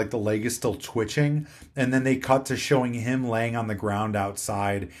floor, and the leg is still twitching. And then they cut to showing him laying on the ground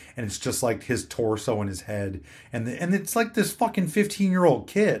outside, and it's just his torso and his head, and it's this fucking 15-year-old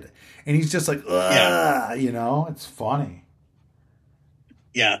kid. And he's just ugh, it's funny.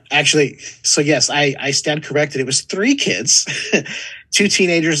 Yeah, actually, so yes, I stand corrected. It was 3 kids, 2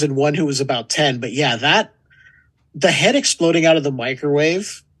 teenagers and 1 who was about 10. But yeah, the head exploding out of the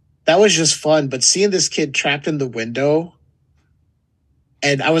microwave, that was just fun. But seeing this kid trapped in the window,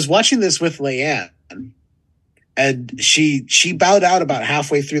 and I was watching this with Leanne, and she bowed out about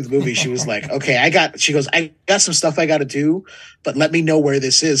halfway through the movie. She was like, okay, I got some stuff I got to do, but let me know where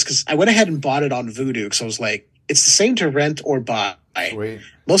this is. Cause I went ahead and bought it on Vudu. Cause I was like, it's the same to rent or buy. Sweet.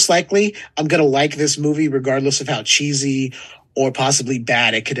 Most likely I'm going to like this movie regardless of how cheesy or possibly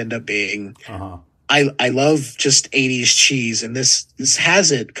bad it could end up being. Uh-huh. I love just 80s cheese, and this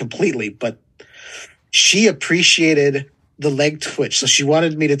has it completely, but she appreciated the leg twitch. So she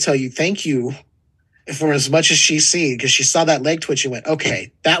wanted me to tell you, thank you for as much as she's seen, because she saw that leg twitch and went,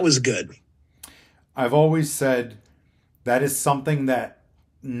 okay, that was good. I've always said that is something that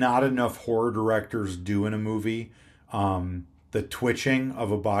not enough horror directors do in a movie. The twitching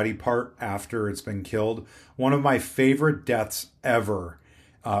of a body part after it's been killed. One of my favorite deaths ever.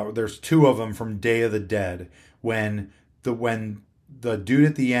 There's 2 of them from Day of the Dead, when the dude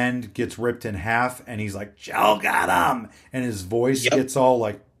at the end gets ripped in half and he's like, Joe got him, and his voice gets all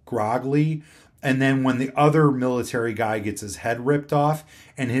groggly. And then when the other military guy gets his head ripped off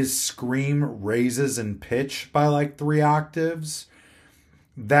and his scream raises in pitch by like 3 octaves,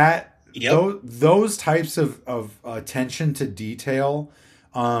 those types of attention to detail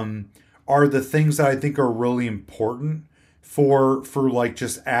are the things that I think are really important for like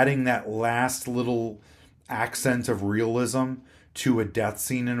just adding that last little accent of realism to a death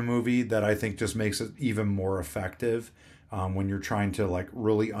scene in a movie that I think just makes it even more effective when you're trying to like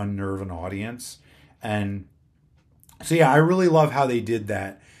really unnerve an audience. And so yeah, I really love how they did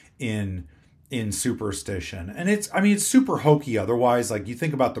that in Superstition. And it's super hokey otherwise. Like you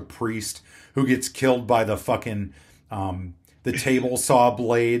think about the priest who gets killed by the fucking the table saw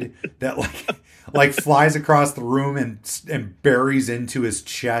blade that like flies across the room and buries into his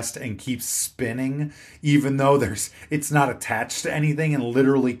chest and keeps spinning, even though it's not attached to anything, and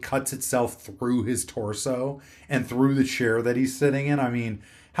literally cuts itself through his torso and through the chair that he's sitting in. I mean,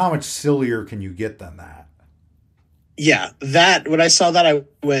 how much sillier can you get than that? Yeah, when I saw that, I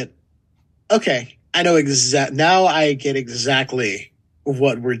went, okay, I know now I get exactly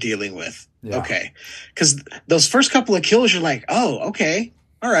what we're dealing with. Yeah. Okay. Because those first couple of kills, you're like, oh, okay.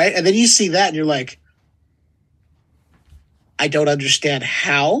 All right. And then you see that and you're like, I don't understand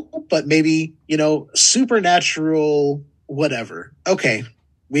how, but maybe, supernatural, whatever. Okay.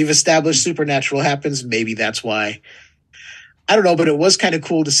 We've established supernatural happens. Maybe that's why. I don't know, but it was kind of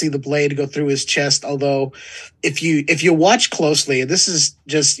cool to see the blade go through his chest. Although if you watch closely, and this is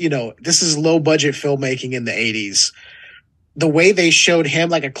just, this is low budget filmmaking in the 80s. The way they showed him,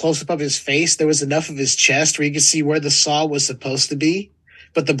 like a close-up of his face, there was enough of his chest where you could see where the saw was supposed to be,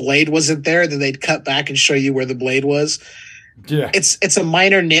 but the blade wasn't there. Then they'd cut back and show you where the blade was. Yeah. It's a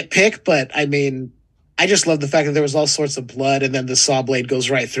minor nitpick, but I mean, I just love the fact that there was all sorts of blood, and then the saw blade goes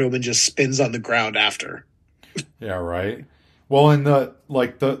right through him and just spins on the ground after. Yeah, right. Well, and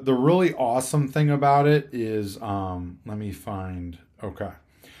the really awesome thing about it is, let me find, okay.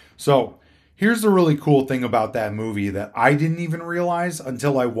 So here's the really cool thing about that movie that I didn't even realize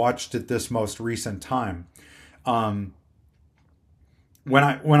until I watched it this most recent time. When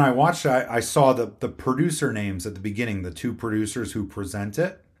I watched it, I saw the producer names at the beginning, the 2 producers who present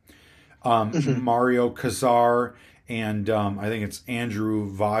it, Mario Kassar and I think it's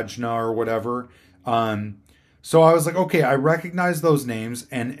Andrew Vajna or whatever. So I was like, okay, I recognize those names,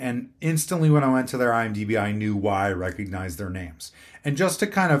 and instantly when I went to their IMDb, I knew why I recognized their names. And just to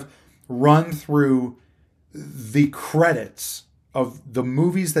kind of run through the credits of the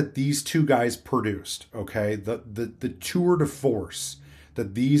movies that these 2 guys produced, okay? The tour de force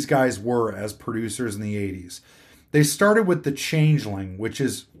that these guys were as producers in the 80s. They started with The Changeling, which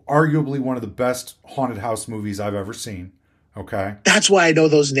is arguably one of the best haunted house movies I've ever seen. Okay. That's why I know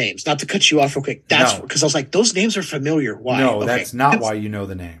those names. Not to cut you off real quick. That's because I was like, those names are familiar. Why? No, okay. That's not why you know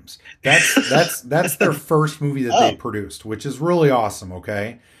the names. That's their first movie that they produced, which is really awesome.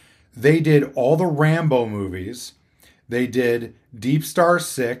 Okay. They did all the Rambo movies. They did Deep Star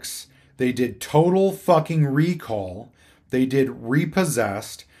 6. They did Total fucking Recall. They did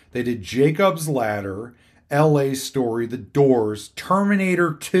Repossessed. They did Jacob's Ladder, LA Story, The Doors,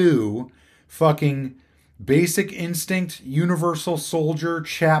 Terminator 2, fucking Basic Instinct, Universal Soldier,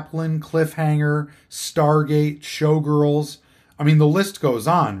 Chaplin, Cliffhanger, Stargate, Showgirls. I mean, the list goes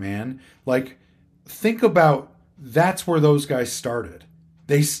on, man. Like, think about, that's where those guys started.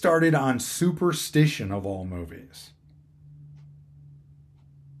 They started on Superstition of all movies.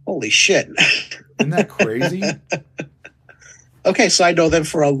 Holy shit. Isn't that crazy? Okay, so I know them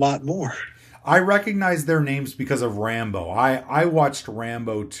for a lot more. I recognize their names because of Rambo. I watched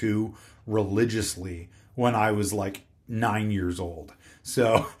Rambo 2 religiously when I was like 9 years old.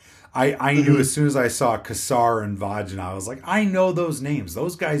 So I knew as soon as I saw Kassar and Vajna, I was like, I know those names.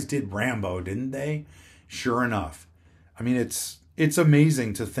 Those guys did Rambo, didn't they? Sure enough. I mean, it's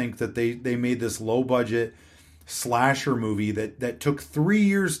amazing to think that they made this low budget slasher movie that took 3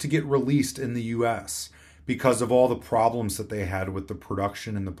 years to get released in the US because of all the problems that they had with the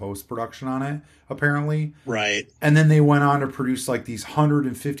production and the post-production on it, apparently. Right. And then they went on to produce like these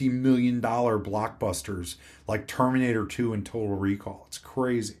 $150 million blockbusters like Terminator 2 and Total Recall. It's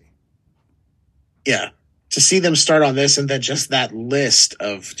crazy. Yeah. To see them start on this and then just that list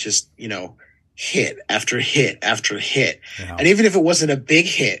of just, hit after hit after hit. Yeah. And even if it wasn't a big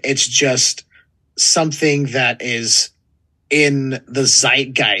hit, it's just something that is in the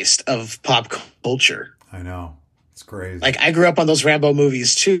zeitgeist of pop culture. I know. It's crazy. Like, I grew up on those Rambo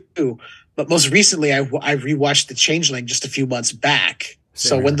movies too, but most recently I rewatched The Changeling just a few months back.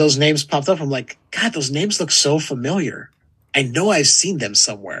 So when those names popped up, I'm like, God, those names look so familiar. I know I've seen them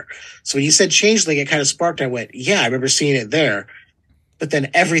somewhere. So when you said Changeling, it kind of sparked. I went, yeah, I remember seeing it there. but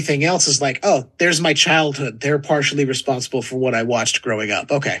then everything else is like, oh, there's my childhood. They're partially responsible for what I watched growing up.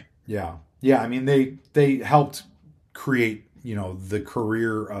 Okay. Yeah. Yeah. I mean, they helped create, the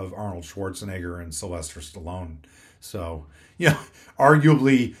career of Arnold Schwarzenegger and Sylvester Stallone. So,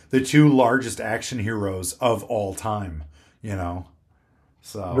 arguably the two largest action heroes of all time,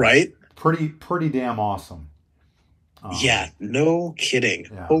 So right. Pretty damn awesome. Yeah, no kidding.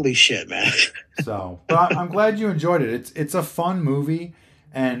 Yeah. Holy shit, man. But I'm glad you enjoyed it. It's a fun movie,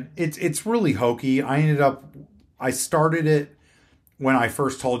 and it's really hokey. I started it when I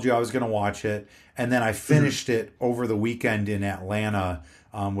first told you I was going to watch it, and then I finished it over the weekend in Atlanta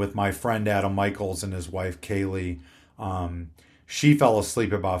with my friend Adam Michaels and his wife Kaylee. She fell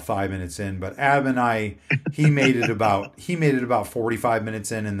asleep about 5 minutes in, but Ab and I, he made it about 45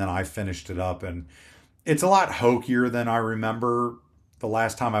 minutes in, and then I finished it up, and it's a lot hokier than I remember. The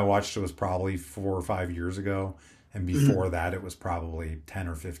last time I watched it was probably 4 or 5 years ago. And before that, it was probably 10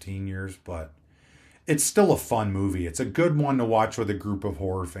 or 15 years. But it's still a fun movie. It's a good one to watch with a group of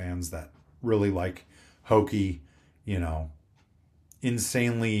horror fans that really like hokey,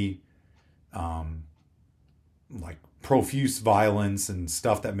 insanely like profuse violence and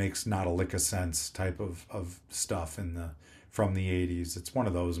stuff that makes not a lick of sense type of stuff from the 80s. It's one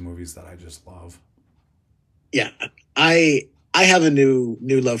of those movies that I just love. Yeah, I have a new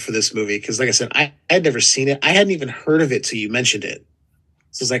love for this movie because, like I said, I had never seen it. I hadn't even heard of it till you mentioned it.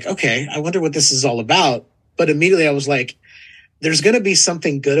 So I was like, okay, I wonder what this is all about. But immediately I was like, there's going to be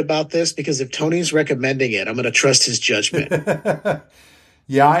something good about this because if Tony's recommending it, I'm going to trust his judgment.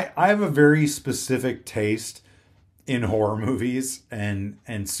 Yeah, I have a very specific taste in horror movies, and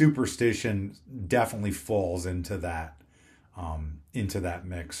Superstition definitely falls into that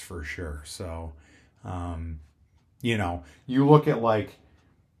mix for sure. So. You look at like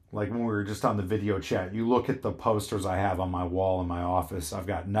when we were just on the video chat, you look at the posters I have on my wall in my office. I've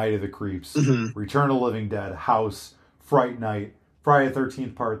got Night of the Creeps, Return of the Living Dead, House, Fright Night, Friday the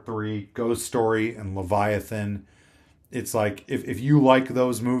 13th Part 3, Ghost Story, and Leviathan. It's like, if you like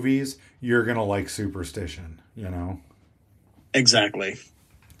those movies, you're going to like Superstition, Exactly.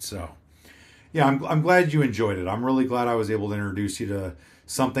 So, yeah, I'm glad you enjoyed it. I'm really glad I was able to introduce you to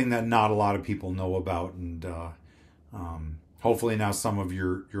something that not a lot of people know about, and hopefully now some of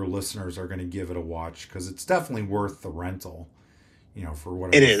your listeners are going to give it a watch because it's definitely worth the rental, for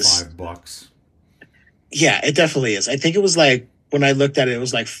whatever it is. $5. Yeah, it definitely is. I think it was like when I looked at it, it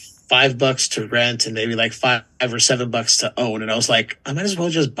was like $5 to rent and maybe like $5 or $7 to own, and I was like, I might as well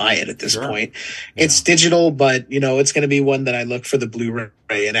just buy it at this point. Yeah. It's digital, but it's going to be one that I look for the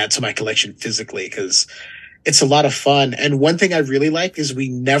Blu-ray and add to my collection physically because it's a lot of fun. And one thing I really like is we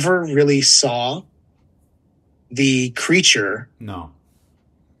never really saw the creature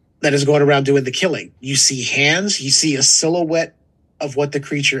that is going around doing the killing. You see hands, you see a silhouette of what the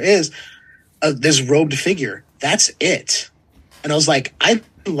creature is, this robed figure. That's it. And I was like, I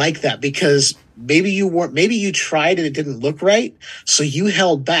like that because maybe you tried and it didn't look right. So you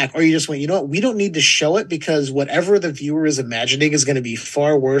held back, or you just went, you know what? We don't need to show it because whatever the viewer is imagining is going to be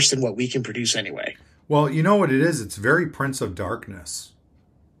far worse than what we can produce anyway. Well, you know what it is? It's very Prince of Darkness.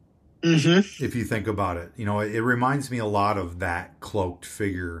 Mm-hmm. If you think about it. It reminds me a lot of that cloaked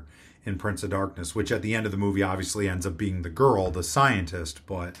figure in Prince of Darkness, which at the end of the movie obviously ends up being the girl, the scientist,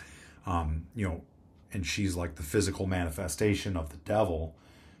 but, and she's like the physical manifestation of the devil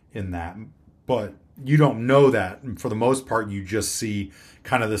in that. But you don't know that. And for the most part, you just see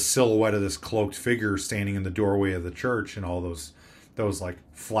kind of the silhouette of this cloaked figure standing in the doorway of the church and all those like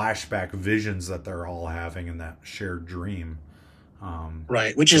flashback visions that they're all having in that shared dream.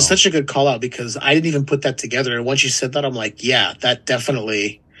 Right. Which is such a good call out because I didn't even put that together. And once you said that, I'm like, yeah, that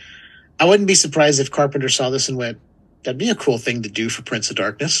definitely, I wouldn't be surprised if Carpenter saw this and went, that'd be a cool thing to do for Prince of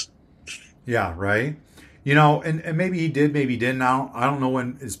Darkness. Yeah. Right. And maybe he did, maybe he didn't. Now, I don't know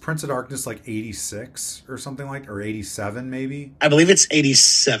when is Prince of Darkness like 86 or something or 87 maybe? I believe it's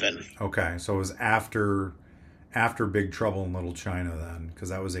 87. Okay. So it was after Big Trouble in Little China then, because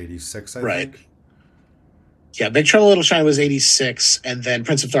that was 86, I think. Yeah, Big Trouble in Little China was 86, and then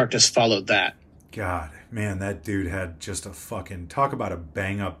Prince of Darkness followed that. God, man, that dude had just a fucking, talk about a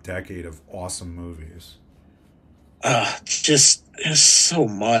bang-up decade of awesome movies. Just so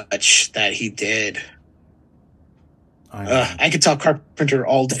much that he did. I could talk Carpenter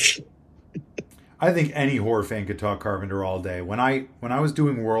all day. I think any horror fan could talk Carpenter all day. When I was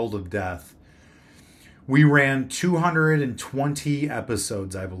doing World of Death, we ran 220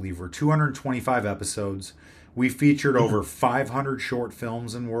 episodes, I believe, or 225 episodes. We featured over 500 short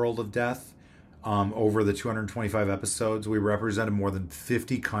films in World of Death. Over the 225 episodes, we represented more than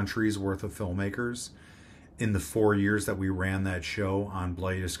 50 countries worth of filmmakers. in the 4 years that we ran that show on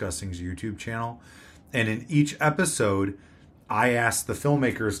Bloody Disgusting's YouTube channel. And in each episode, I asked the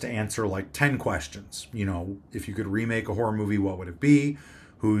filmmakers to answer like 10 questions. You know, if you could remake a horror movie, what would it be?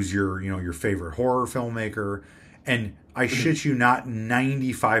 Who's your, you know, your favorite horror filmmaker? And I shit you not,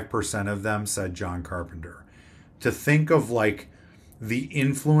 95% of them said John Carpenter. To think of like the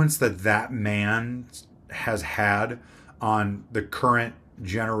influence that man has had on the current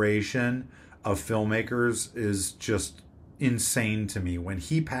generation of filmmakers is just insane to me. When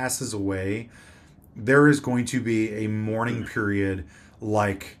he passes away, there is going to be a mourning period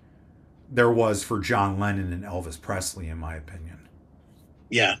like there was for John Lennon and Elvis Presley, in my opinion.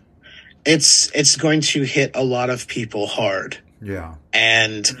 Yeah. It's going to hit a lot of people hard. Yeah.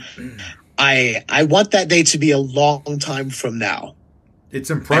 And I want that day to be a long time from now. It's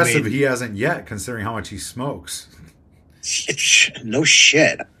impressive he hasn't yet, considering how much he smokes. No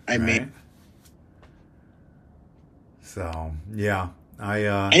shit. I Right? mean, So, yeah.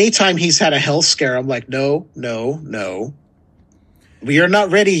 anytime he's had a health scare, I'm like, no. We are not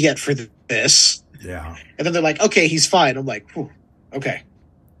ready yet for this. Yeah. And then they're like, okay, he's fine. I'm like, whew, okay.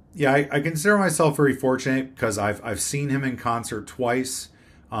 Yeah, I consider myself very fortunate because I've seen him in concert twice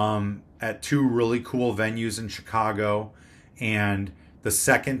at two really cool venues in Chicago. And the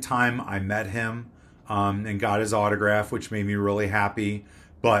second time I met him and got his autograph, which made me really happy.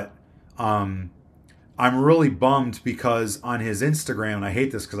 But I'm really bummed because on his Instagram, and I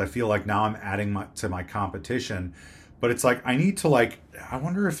hate this because I feel like now I'm adding to my competition, but it's like I need to I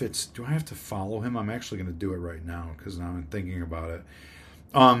wonder if do I have to follow him? I'm actually going to do it right now because now I'm thinking about it.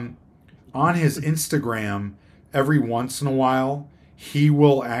 On his Instagram, every once in a while, he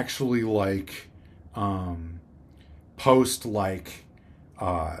will actually post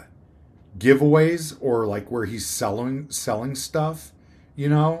giveaways or like where he's selling stuff, you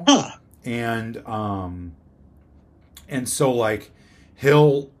know? Huh. And so like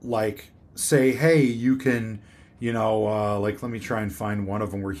he'll like say, hey, you can, you know, like let me try and find one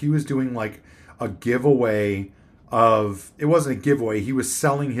of them where he was doing like a giveaway of, it wasn't a giveaway, he was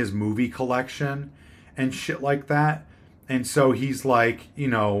selling his movie collection and shit like that. And so he's like, you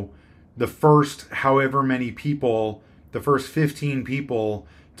know, the first however many people, the first 15 people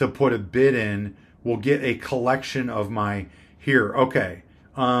to put a bid in will get a collection of my here. Okay.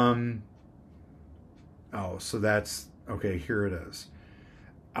 Oh, so that's okay. Here it is.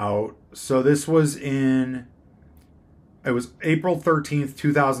 Out. So this was it was April 13th,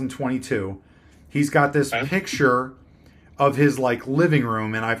 2022. He's got this picture of his like living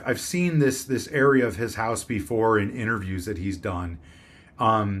room, and I've seen this area of his house before in interviews that he's done.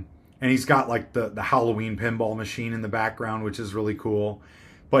 And he's got like the Halloween pinball machine in the background, which is really cool.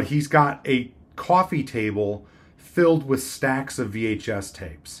 But he's got a coffee table filled with stacks of VHS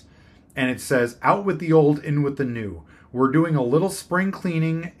tapes. And it says, out with the old, in with the new. We're doing a little spring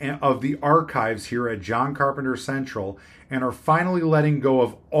cleaning of the archives here at John Carpenter Central and are finally letting go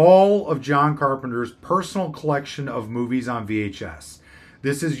of all of John Carpenter's personal collection of movies on VHS.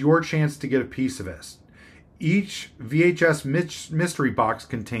 This is your chance to get a piece of it. Each VHS mystery box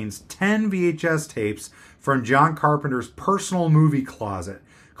contains 10 VHS tapes from John Carpenter's personal movie closet.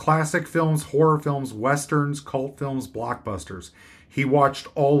 Classic films, horror films, westerns, cult films, blockbusters. He watched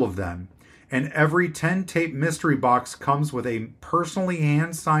all of them. And every 10-tape mystery box comes with a personally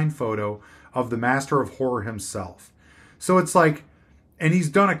hand-signed photo of the master of horror himself. So it's like, and he's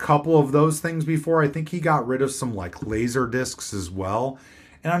done a couple of those things before. I think he got rid of some like laser discs as well.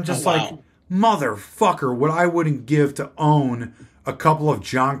 And I'm just like, motherfucker, what I wouldn't give to own a couple of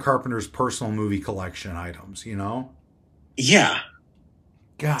John Carpenter's personal movie collection items, you know? Yeah.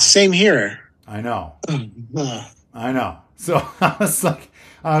 God. Same here. I know. I know. So I was like,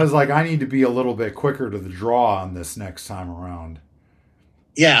 I need to be a little bit quicker to the draw on this next time around.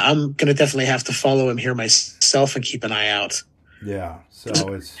 Yeah, I'm gonna definitely have to follow him here myself and keep an eye out. Yeah,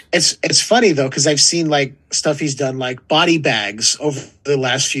 so it's funny though because I've seen like stuff he's done, like Body Bags over the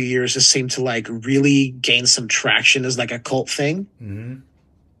last few years has seemed to like really gain some traction as like a cult thing. Mm-hmm.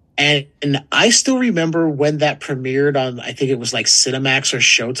 And I still remember when that premiered on, I think it was like Cinemax or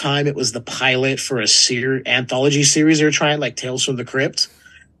Showtime. It was the pilot for a anthology series they were trying, like Tales from the Crypt.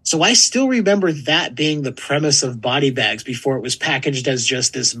 So I still remember that being the premise of Body Bags before it was packaged as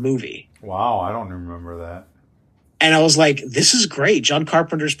just this movie. Wow, I don't remember that. And I was like, this is great. John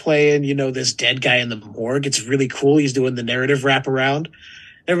Carpenter's playing, you know, this dead guy in the morgue. It's really cool. He's doing the narrative wraparound.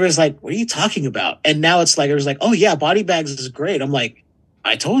 Everybody's like, what are you talking about? And now it's like, I was like, oh yeah, Body Bags is great. I'm like,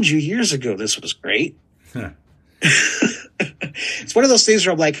 I told you years ago this was great. It's one of those things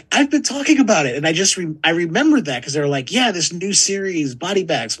where I'm like, I've been talking about it. And I just I remembered that because they were like, yeah, this new series, Body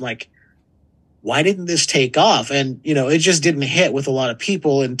Bags. I'm like, why didn't this take off? And, it just didn't hit with a lot of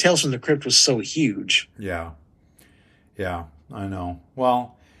people, and Tales from the Crypt was so huge. Yeah. Yeah, I know.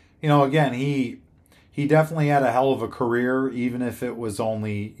 Well, again, he definitely had a hell of a career, even if it was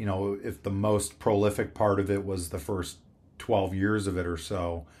only, if the most prolific part of it was the first 12 years of it or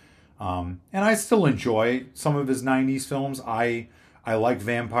so. And I still enjoy some of his 90s films. I like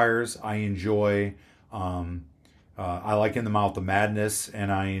vampires. I enjoy, I like In the Mouth of Madness,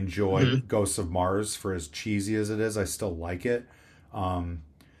 and I enjoy Ghosts of Mars for as cheesy as it is. I still like it.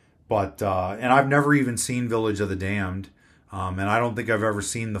 But I've never even seen Village of the Damned. And I don't think I've ever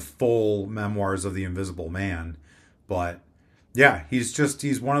seen the full memoirs of the Invisible Man. But yeah,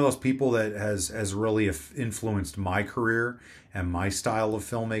 he's one of those people that has really influenced my career and my style of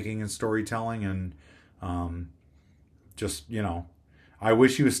filmmaking and storytelling. And I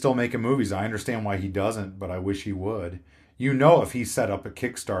wish he was still making movies. I understand why he doesn't, but I wish he would. If he set up a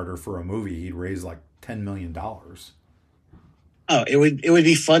Kickstarter for a movie, he'd raise like $10 million. Oh, it would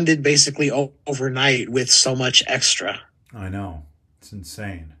be funded basically overnight with so much extra. I know. It's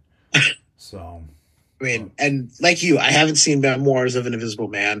insane. So, I mean, and like you, I haven't seen Memoirs of an Invisible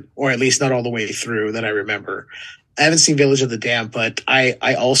Man, or at least not all the way through that I remember. I haven't seen Village of the Damned, but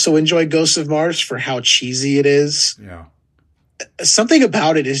I also enjoy Ghosts of Mars for how cheesy it is. Yeah. Something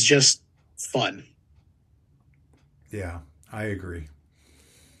about it is just fun. Yeah, I agree.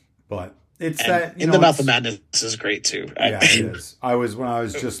 But it's and that In the Mouth of Madness is great too. Yeah, it is. When I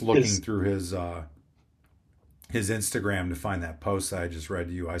was just looking through his Instagram to find that post that I just read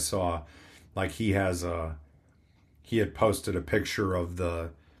to you, I saw like he had posted a picture of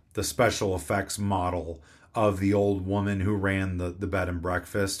the special effects model of the old woman who ran the bed and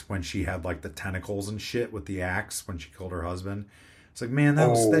breakfast when she had like the tentacles and shit with the axe when she killed her husband. It's like, man,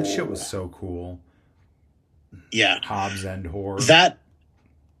 that shit was so cool. Yeah. Hobbs End horror.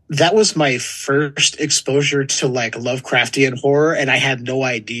 That was my first exposure to like Lovecraftian horror, and I had no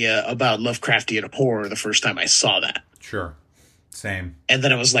idea about Lovecraftian horror the first time I saw that. Sure. Same. And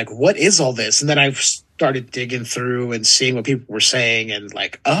then I was like, what is all this? And then I started digging through and seeing what people were saying, and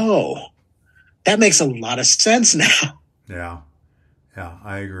like, oh, that makes a lot of sense now. Yeah. Yeah,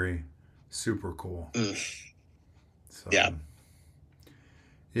 I agree. Super cool. So, yeah.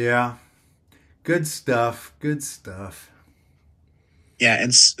 Yeah. Good stuff. Good stuff. Yeah,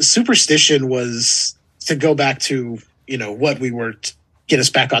 and Superstition was, to go back to, what we were, get us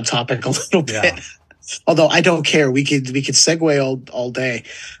back on topic a little bit. Yeah. Although I don't care. We could segue all day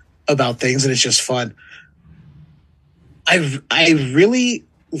about things, and it's just fun. I really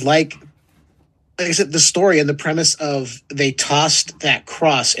like I said, the story and the premise of they tossed that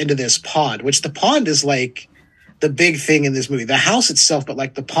cross into this pond, which the pond is like the big thing in this movie. The house itself, but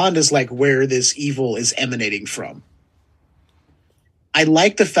like the pond is like where this evil is emanating from. I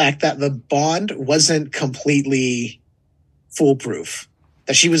like the fact that the Bond wasn't completely foolproof,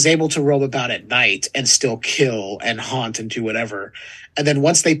 that she was able to roam about at night and still kill and haunt and do whatever. And then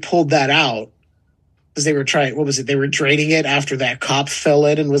once they pulled that out, because they were trying, what was it? They were draining it after that cop fell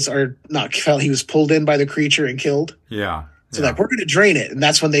in and he was pulled in by the creature and killed. Yeah. So like, we're going to drain it. And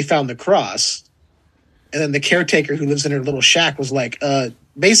that's when they found the cross. And then the caretaker who lives in her little shack was like,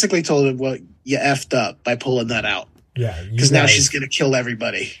 basically told him, well, you effed up by pulling that out. Yeah. Because now she's going to kill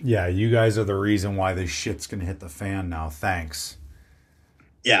everybody. Yeah. You guys are the reason why this shit's going to hit the fan now. Thanks.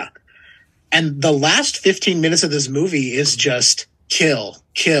 Yeah. And the last 15 minutes of this movie is just kill,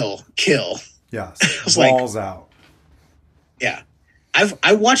 kill, kill. Yes. Balls out. Yeah.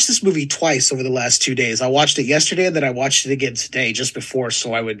 I watched this movie twice over the last 2 days. I watched it yesterday and then I watched it again today just before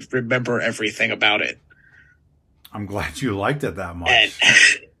so I would remember everything about it. I'm glad you liked it that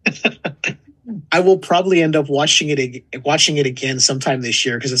much. I will probably end up watching it again sometime this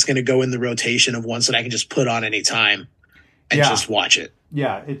year because it's going to go in the rotation of ones that I can just put on any time and just watch it.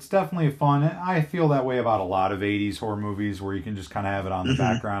 Yeah, it's definitely fun. I feel that way about a lot of 80s horror movies where you can just kind of have it on the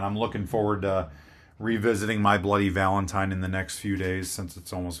background. I'm looking forward to revisiting My Bloody Valentine in the next few days since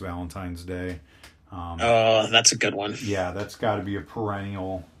it's almost Valentine's Day. That's a good one. Yeah, that's got to be a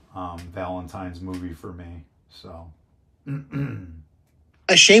perennial Valentine's movie for me. So,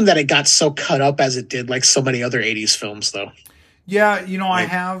 a shame that it got so cut up as it did, like so many other 80s films, though. Yeah, you know, I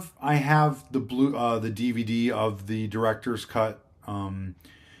have the the DVD of the director's cut. And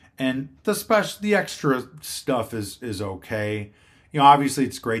the extra stuff is okay. You know, obviously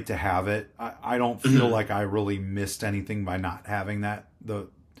it's great to have it. I don't feel like I really missed anything by not having that the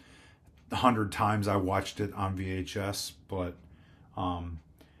 100 times I watched it on VHS, but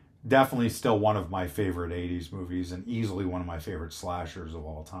definitely still one of my favorite 80s movies and easily one of my favorite slashers of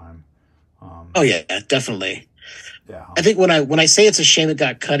all time. Oh yeah, definitely. Yeah. I think when I say it's a shame it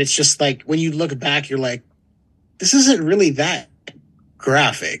got cut, it's just like when you look back, you're like, this isn't really that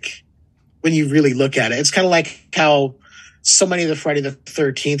graphic. When you really look at it, it's kind of like how so many of the Friday the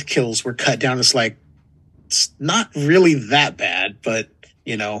 13th kills were cut down. It's like, it's not really that bad, but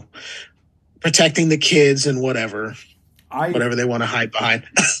you know, protecting the kids and whatever they want to hide behind.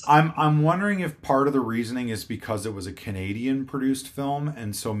 I'm wondering if part of the reasoning is because it was a Canadian produced film,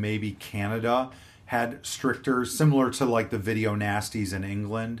 and so maybe Canada had stricter, similar to like the video nasties in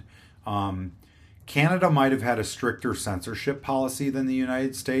England. Canada might have had a stricter censorship policy than the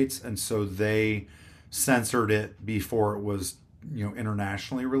United States, and so they censored it before it was,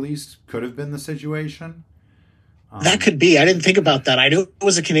 internationally released. Could have been the situation. That could be. I didn't think about that. I knew it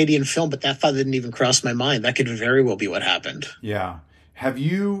was a Canadian film, but that thought didn't even cross my mind. That could very well be what happened. Yeah. Have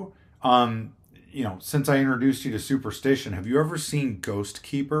you, since I introduced you to Superstition, have you ever seen Ghost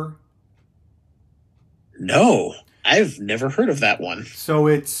Keeper? No, I've never heard of that one. So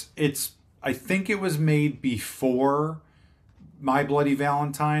it's I think it was made before My Bloody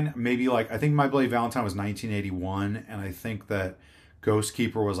Valentine. Maybe I think My Bloody Valentine was 1981, and I think that Ghost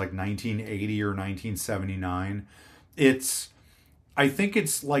Keeper was 1980 or 1979. I think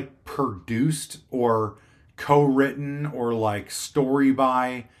it's produced or co-written or story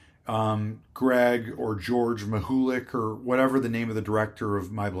by Greg or George Mahulik or whatever the name of the director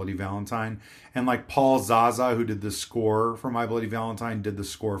of My Bloody Valentine. And Paul Zaza, who did the score for My Bloody Valentine, did the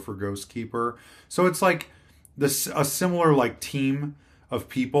score for Ghost Keeper. So it's a similar team of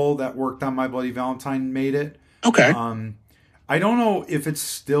people that worked on My Bloody Valentine made it. Okay. I don't know if it's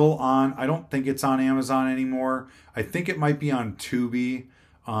still on. I don't think it's on Amazon anymore. I think it might be on Tubi.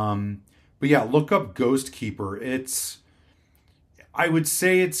 But yeah, look up Ghost Keeper. I would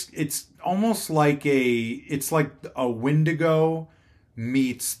say it's almost like a Wendigo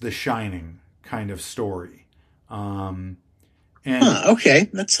meets The Shining kind of story. Okay,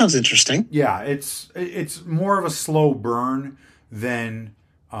 that sounds interesting. Yeah, it's more of a slow burn than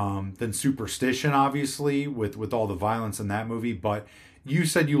Superstition, obviously, with all the violence in that movie. But you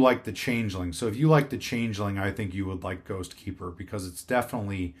said you liked The Changeling, so if you like The Changeling, I think you would like Ghost Keeper, because it's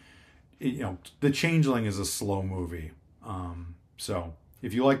definitely, The Changeling is a slow movie. So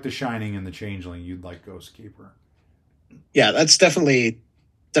if you like The Shining and The Changeling, you'd like Ghost Keeper. Yeah, that's definitely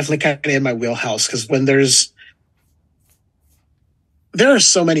kind of in my wheelhouse, because when there are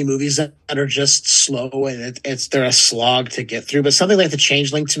so many movies that are just slow and they're a slog to get through. But something like The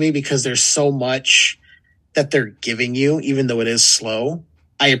Changeling, to me, because there's so much that they're giving you, even though it is slow,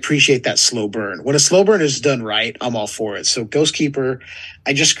 I appreciate that slow burn. When a slow burn is done right, I'm all for it. So Ghost Keeper,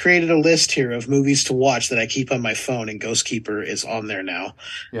 I just created a list here of movies to watch that I keep on my phone, and Ghost Keeper is on there now.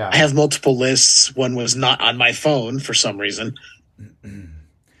 Yeah, I have multiple lists. One was not on my phone for some reason.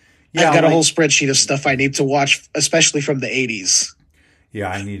 Yeah, I've got a whole spreadsheet of stuff I need to watch, especially from the 80s. Yeah,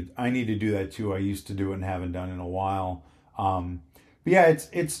 I need to do that too. I used to do it and haven't done it in a while. But yeah,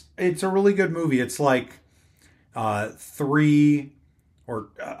 it's a really good movie. It's three or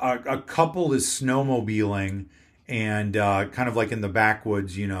a couple is snowmobiling and kind of in the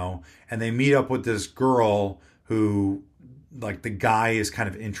backwoods, and they meet up with this girl who the guy is kind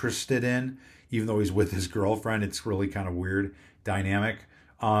of interested in, even though he's with his girlfriend. It's really kind of weird dynamic.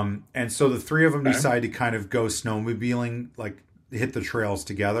 And so the three of them decide to kind of go snowmobiling, hit the trails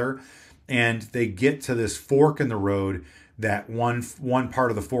together, and they get to this fork in the road that one part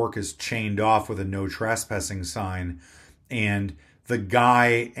of the fork is chained off with a no trespassing sign, and the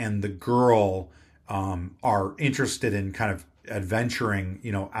guy and the girl are interested in kind of adventuring,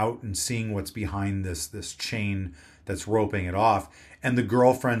 out and seeing what's behind this chain that's roping it off. And the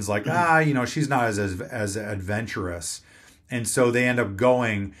girlfriend's she's not as adventurous. And so they end up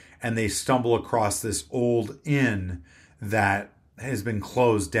going, and they stumble across this old inn that has been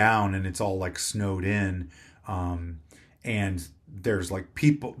closed down, and it's all snowed in. And there's a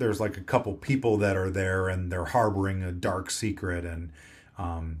couple people that are there, and they're harboring a dark secret. And,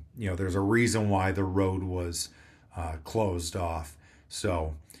 there's a reason why the road was closed off.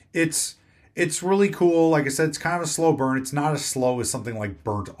 So it's really cool. Like I said, it's kind of a slow burn. It's not as slow as something like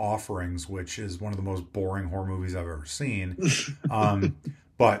Burnt Offerings, which is one of the most boring horror movies I've ever seen.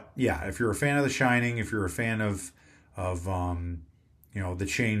 But yeah, if you're a fan of The Shining, if you're a fan of The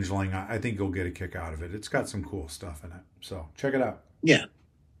Changeling, I think you'll get a kick out of it. It's got some cool stuff in it. So check it out. Yeah,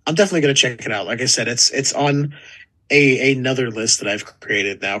 I'm definitely going to check it out. Like I said, it's on another list that I've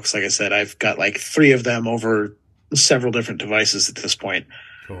created now, because like I said, I've got three of them over several different devices at this point.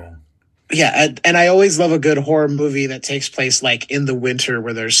 Cool. Yeah, and I always love a good horror movie that takes place in the winter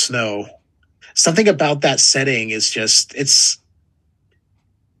where there's snow. Something about that setting is just,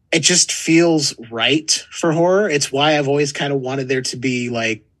 it just feels right for horror. It's why I've always kind of wanted there to be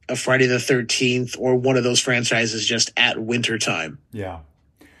like a Friday the 13th or one of those franchises just at winter time. Yeah,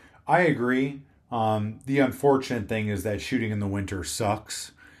 I agree. The unfortunate thing is that shooting in the winter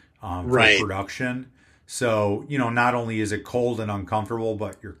sucks for production. So, not only is it cold and uncomfortable,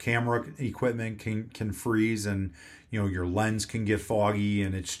 but your camera equipment can freeze, and, your lens can get foggy,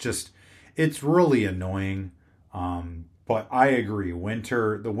 and it's really annoying. But I agree.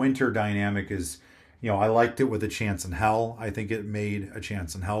 The winter dynamic is, I liked it with A Chance in Hell. I think it made A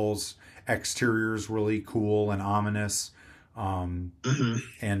Chance in Hell's exteriors really cool and ominous. And,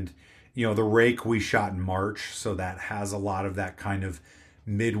 The Rake we shot in March, so that has a lot of that kind of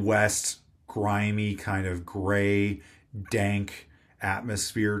Midwest, grimy, kind of gray, dank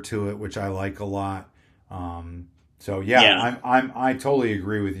atmosphere to it, which I like a lot. I totally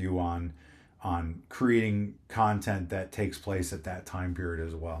agree with you on creating content that takes place at that time period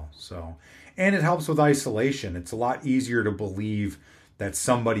as well. So, and it helps with isolation. It's a lot easier to believe that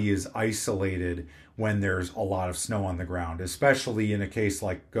somebody is isolated when there's a lot of snow on the ground, especially in a case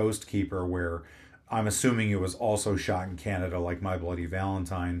like Ghost Keeper, where I'm assuming it was also shot in Canada, like My Bloody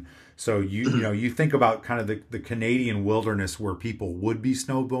Valentine. So you think about kind of the Canadian wilderness where people would be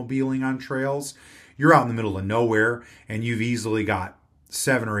snowmobiling on trails. You're out in the middle of nowhere, and you've easily got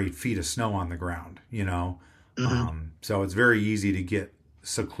 7 or 8 feet of snow on the ground. So it's very easy to get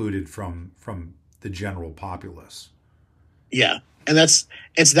secluded from the general populace. Yeah, and it's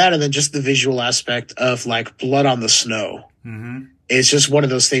that, and then just the visual aspect of like blood on the snow. Mm-hmm. It's just one of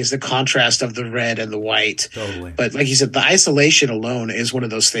those things, the contrast of the red and the white. Totally. But like you said, the isolation alone is one of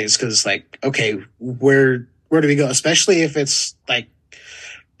those things, because like, okay, where do we go? Especially if it's like,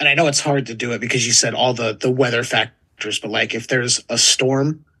 and I know it's hard to do it because you said all the weather factors, but like if there's a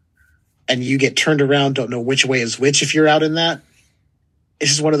storm and you get turned around, don't know which way is which if you're out in that,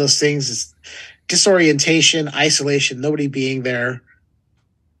 it's just one of those things. It's disorientation, isolation, nobody being there.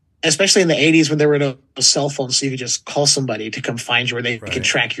 Especially in the 80s when there were no cell phones, so you could just call somebody to come find you, or they could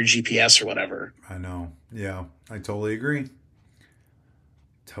track your GPS or whatever. I know. Yeah, I totally agree.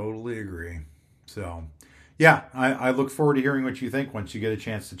 So, yeah, I look forward to hearing what you think once you get a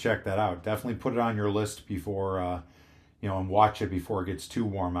chance to check that out. Definitely put it on your list before, and watch it before it gets too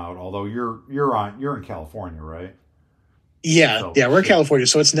warm out. Although you're in California, right? Yeah, so, we're in California,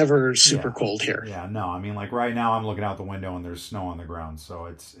 so it's never super cold here. Yeah, no, I mean, like right now I'm looking out the window and there's snow on the ground, so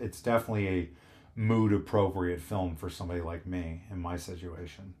it's definitely a mood appropriate film for somebody like me in my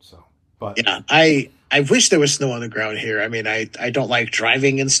situation. So, but yeah, I wish there was snow on the ground here. I mean, I don't like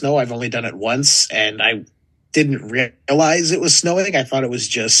driving in snow. I've only done it once, and I didn't realize it was snowing. I thought it was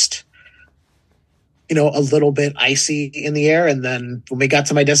just, a little bit icy in the air. And then when we got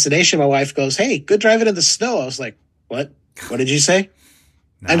to my destination, my wife goes, "Hey, good driving in the snow." I was like, "What? What did you say?"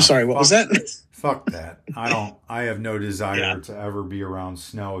 No, I'm sorry. What was that? Fuck that. I have no desire to ever be around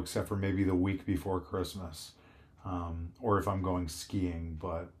snow except for maybe the week before Christmas, or if I'm going skiing.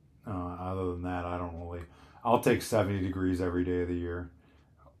 But other than that, I don't really. I'll take 70 degrees every day of the year.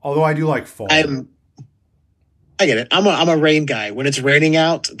 Although I do like fall. I get it. I'm a rain guy. When it's raining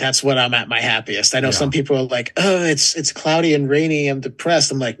out, that's when I'm at my happiest. I know some people are like, "Oh, it's cloudy and rainy. I'm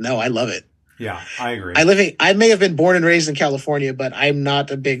depressed." I'm like, no, I love it. Yeah, I agree. I may have been born and raised in California, but I'm not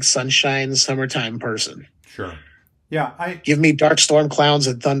a big sunshine, summertime person. Sure. Yeah, give me dark storm clouds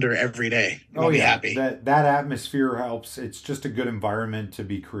and thunder every day. I'll be happy. That atmosphere helps. It's just a good environment to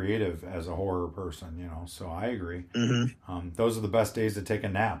be creative as a horror person, So I agree. Mm-hmm. Those are the best days to take a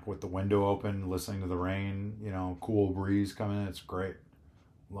nap with the window open, listening to the rain. Cool breeze coming in. It's great.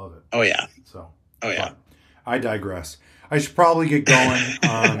 Love it. Oh yeah. So. Oh yeah. But I digress. I should probably get going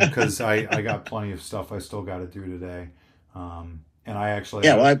because I got plenty of stuff I still got to do today. And I actually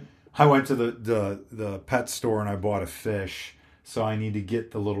I went to the pet store and I bought a fish, so I need to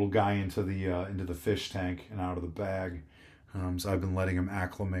get the little guy into the fish tank and out of the bag. So I've been letting him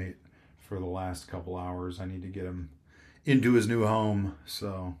acclimate for the last couple hours. I need to get him into his new home.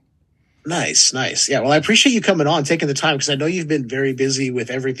 So nice. Yeah. Well, I appreciate you coming on, taking the time, because I know you've been very busy with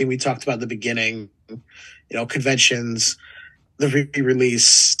everything we talked about at the beginning. Conventions, the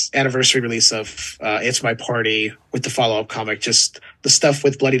re-release, anniversary release of It's My Party with the follow-up comic, just the stuff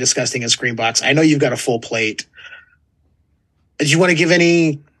with Bloody Disgusting and Screambox. I know you've got a full plate. Do you want to give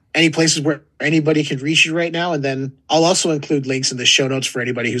any places where anybody can reach you right now? And then I'll also include links in the show notes for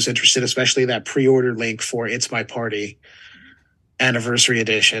anybody who's interested, especially that pre-order link for It's My Party Anniversary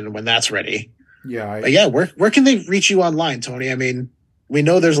Edition when that's ready. Yeah. Where can they reach you online, Tony? I mean, we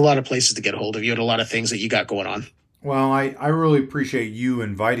know there's a lot of places to get a hold of you and a lot of things that you got going on. Well, I really appreciate you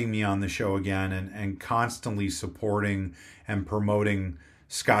inviting me on the show again and constantly supporting and promoting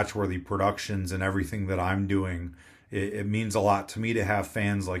Scotchworthy Productions and everything that I'm doing. It means a lot to me to have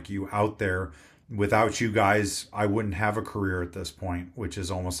fans like you out there. Without you guys, I wouldn't have a career at this point, which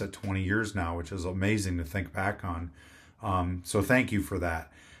is almost at 20 years now, which is amazing to think back on. So thank you for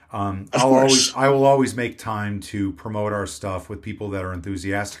that. I will always make time to promote our stuff with people that are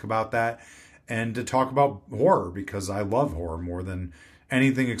enthusiastic about that and to talk about horror, because I love horror more than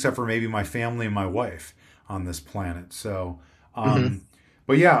anything except for maybe my family and my wife on this planet. So,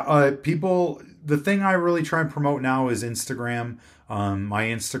 but yeah, people, the thing I really try and promote now is Instagram. My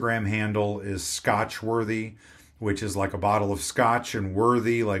Instagram handle is Scotchworthy, which is like a bottle of scotch, and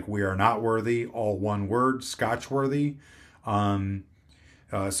worthy, like we are not worthy, all one word, Scotchworthy.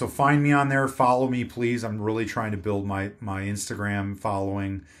 So find me on there, follow me, please. I'm really trying to build my Instagram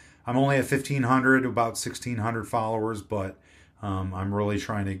following. I'm only at 1,500, about 1,600 followers, but I'm really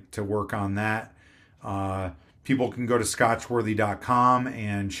trying to work on that. People can go to scotchworthy.com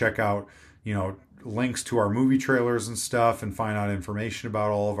and check out, links to our movie trailers and stuff, and find out information about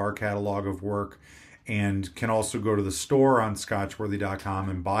all of our catalog of work, and can also go to the store on scotchworthy.com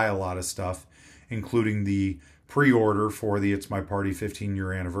and buy a lot of stuff, including the pre-order for the It's My Party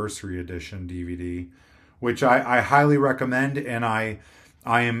 15-year anniversary edition DVD, which I highly recommend. And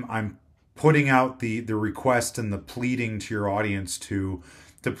I'm putting out the request and the pleading to your audience to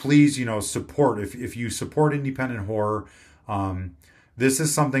please, support. If you support independent horror, this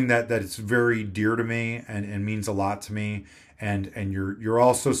is something that it's very dear to me and means a lot to me. And you're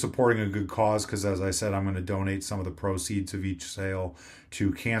also supporting a good cause, because as I said, I'm going to donate some of the proceeds of each sale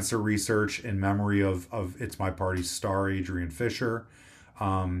to cancer research in memory of It's My Party's star, Adrian Fisher.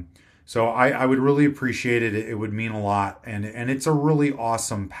 So I would really appreciate it. It would mean a lot. And it's a really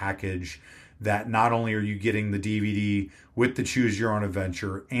awesome package that not only are you getting the DVD with the Choose Your Own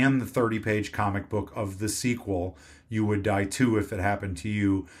Adventure and the 30-page comic book of the sequel, You Would Die Too If It Happened to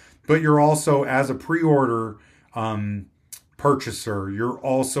You, but you're also, as a pre-order purchaser, you're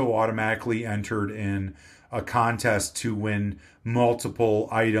also automatically entered in a contest to win multiple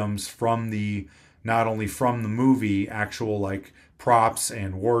items from not only from the movie, actual like props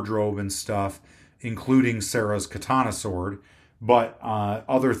and wardrobe and stuff, including Sarah's katana sword, but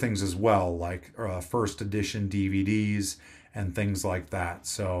other things as well, like first edition DVDs and things like that.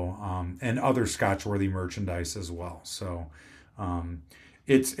 So and other Scotchworthy merchandise as well. So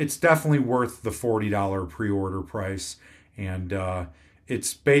it's definitely worth the $40 pre-order price. And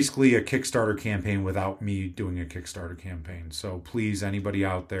it's basically a Kickstarter campaign without me doing a Kickstarter campaign. So please, anybody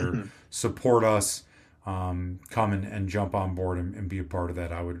out there, support us. Come and jump on board and be a part of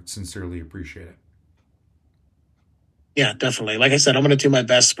that. I would sincerely appreciate it. Yeah, definitely. Like I said, I'm going to do my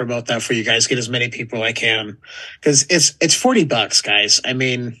best to promote that for you guys. Get as many people I can, because it's $40, guys. I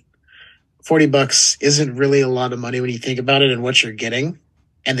mean, $40 isn't really a lot of money when you think about it and what you're getting,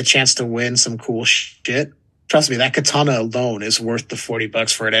 and the chance to win some cool shit. Trust me, that katana alone is worth the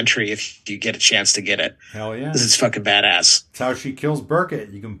 $40 for an entry if you get a chance to get it. Hell yeah. Because it's fucking badass. It's how she kills Burkett.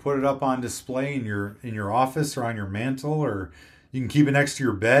 You can put it up on display in your office or on your mantle, or you can keep it next to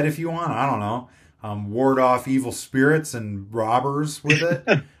your bed if you want. I don't know. Ward off evil spirits and robbers with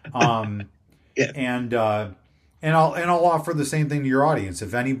it. Yeah. And I'll offer the same thing to your audience.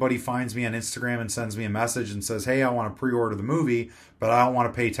 If anybody finds me on Instagram and sends me a message and says, "Hey, I want to pre-order the movie, but I don't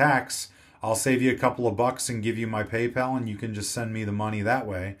want to pay tax," I'll save you a couple of bucks and give you my PayPal, and you can just send me the money that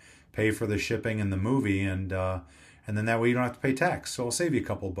way, pay for the shipping and the movie, and then that way you don't have to pay tax. So I'll save you a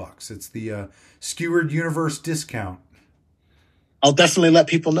couple of bucks. It's the Skewered Universe discount. I'll definitely let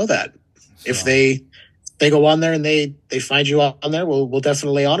people know that. So, if they go on there and they find you on there, we'll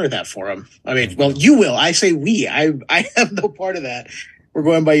definitely honor that for them. I mean, well, you will. I say we. I have no part of that. We're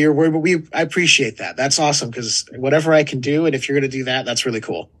going by your word, but I appreciate that. That's awesome, because whatever I can do, and if you're going to do that, that's really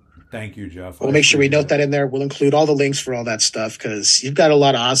cool. Thank you, Jeff. We'll make sure we note that in there. We'll include all the links for all that stuff, because you've got a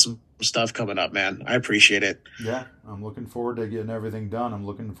lot of awesome stuff coming up, man. I appreciate it. Yeah, I'm looking forward to getting everything done. I'm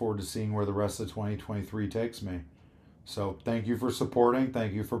looking forward to seeing where the rest of 2023 takes me. So thank you for supporting.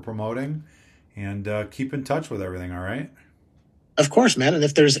 Thank you for promoting. And keep in touch with everything, all right? Of course, man. And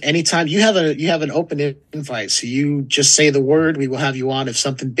if there's any time, you have an open invite. So you just say the word. We will have you on. If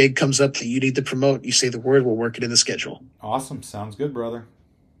something big comes up that you need to promote, you say the word. We'll work it in the schedule. Awesome. Sounds good, brother.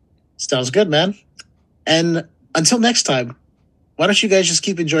 Sounds good, man. And until next time, why don't you guys just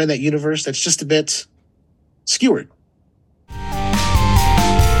keep enjoying that universe that's just a bit skewered?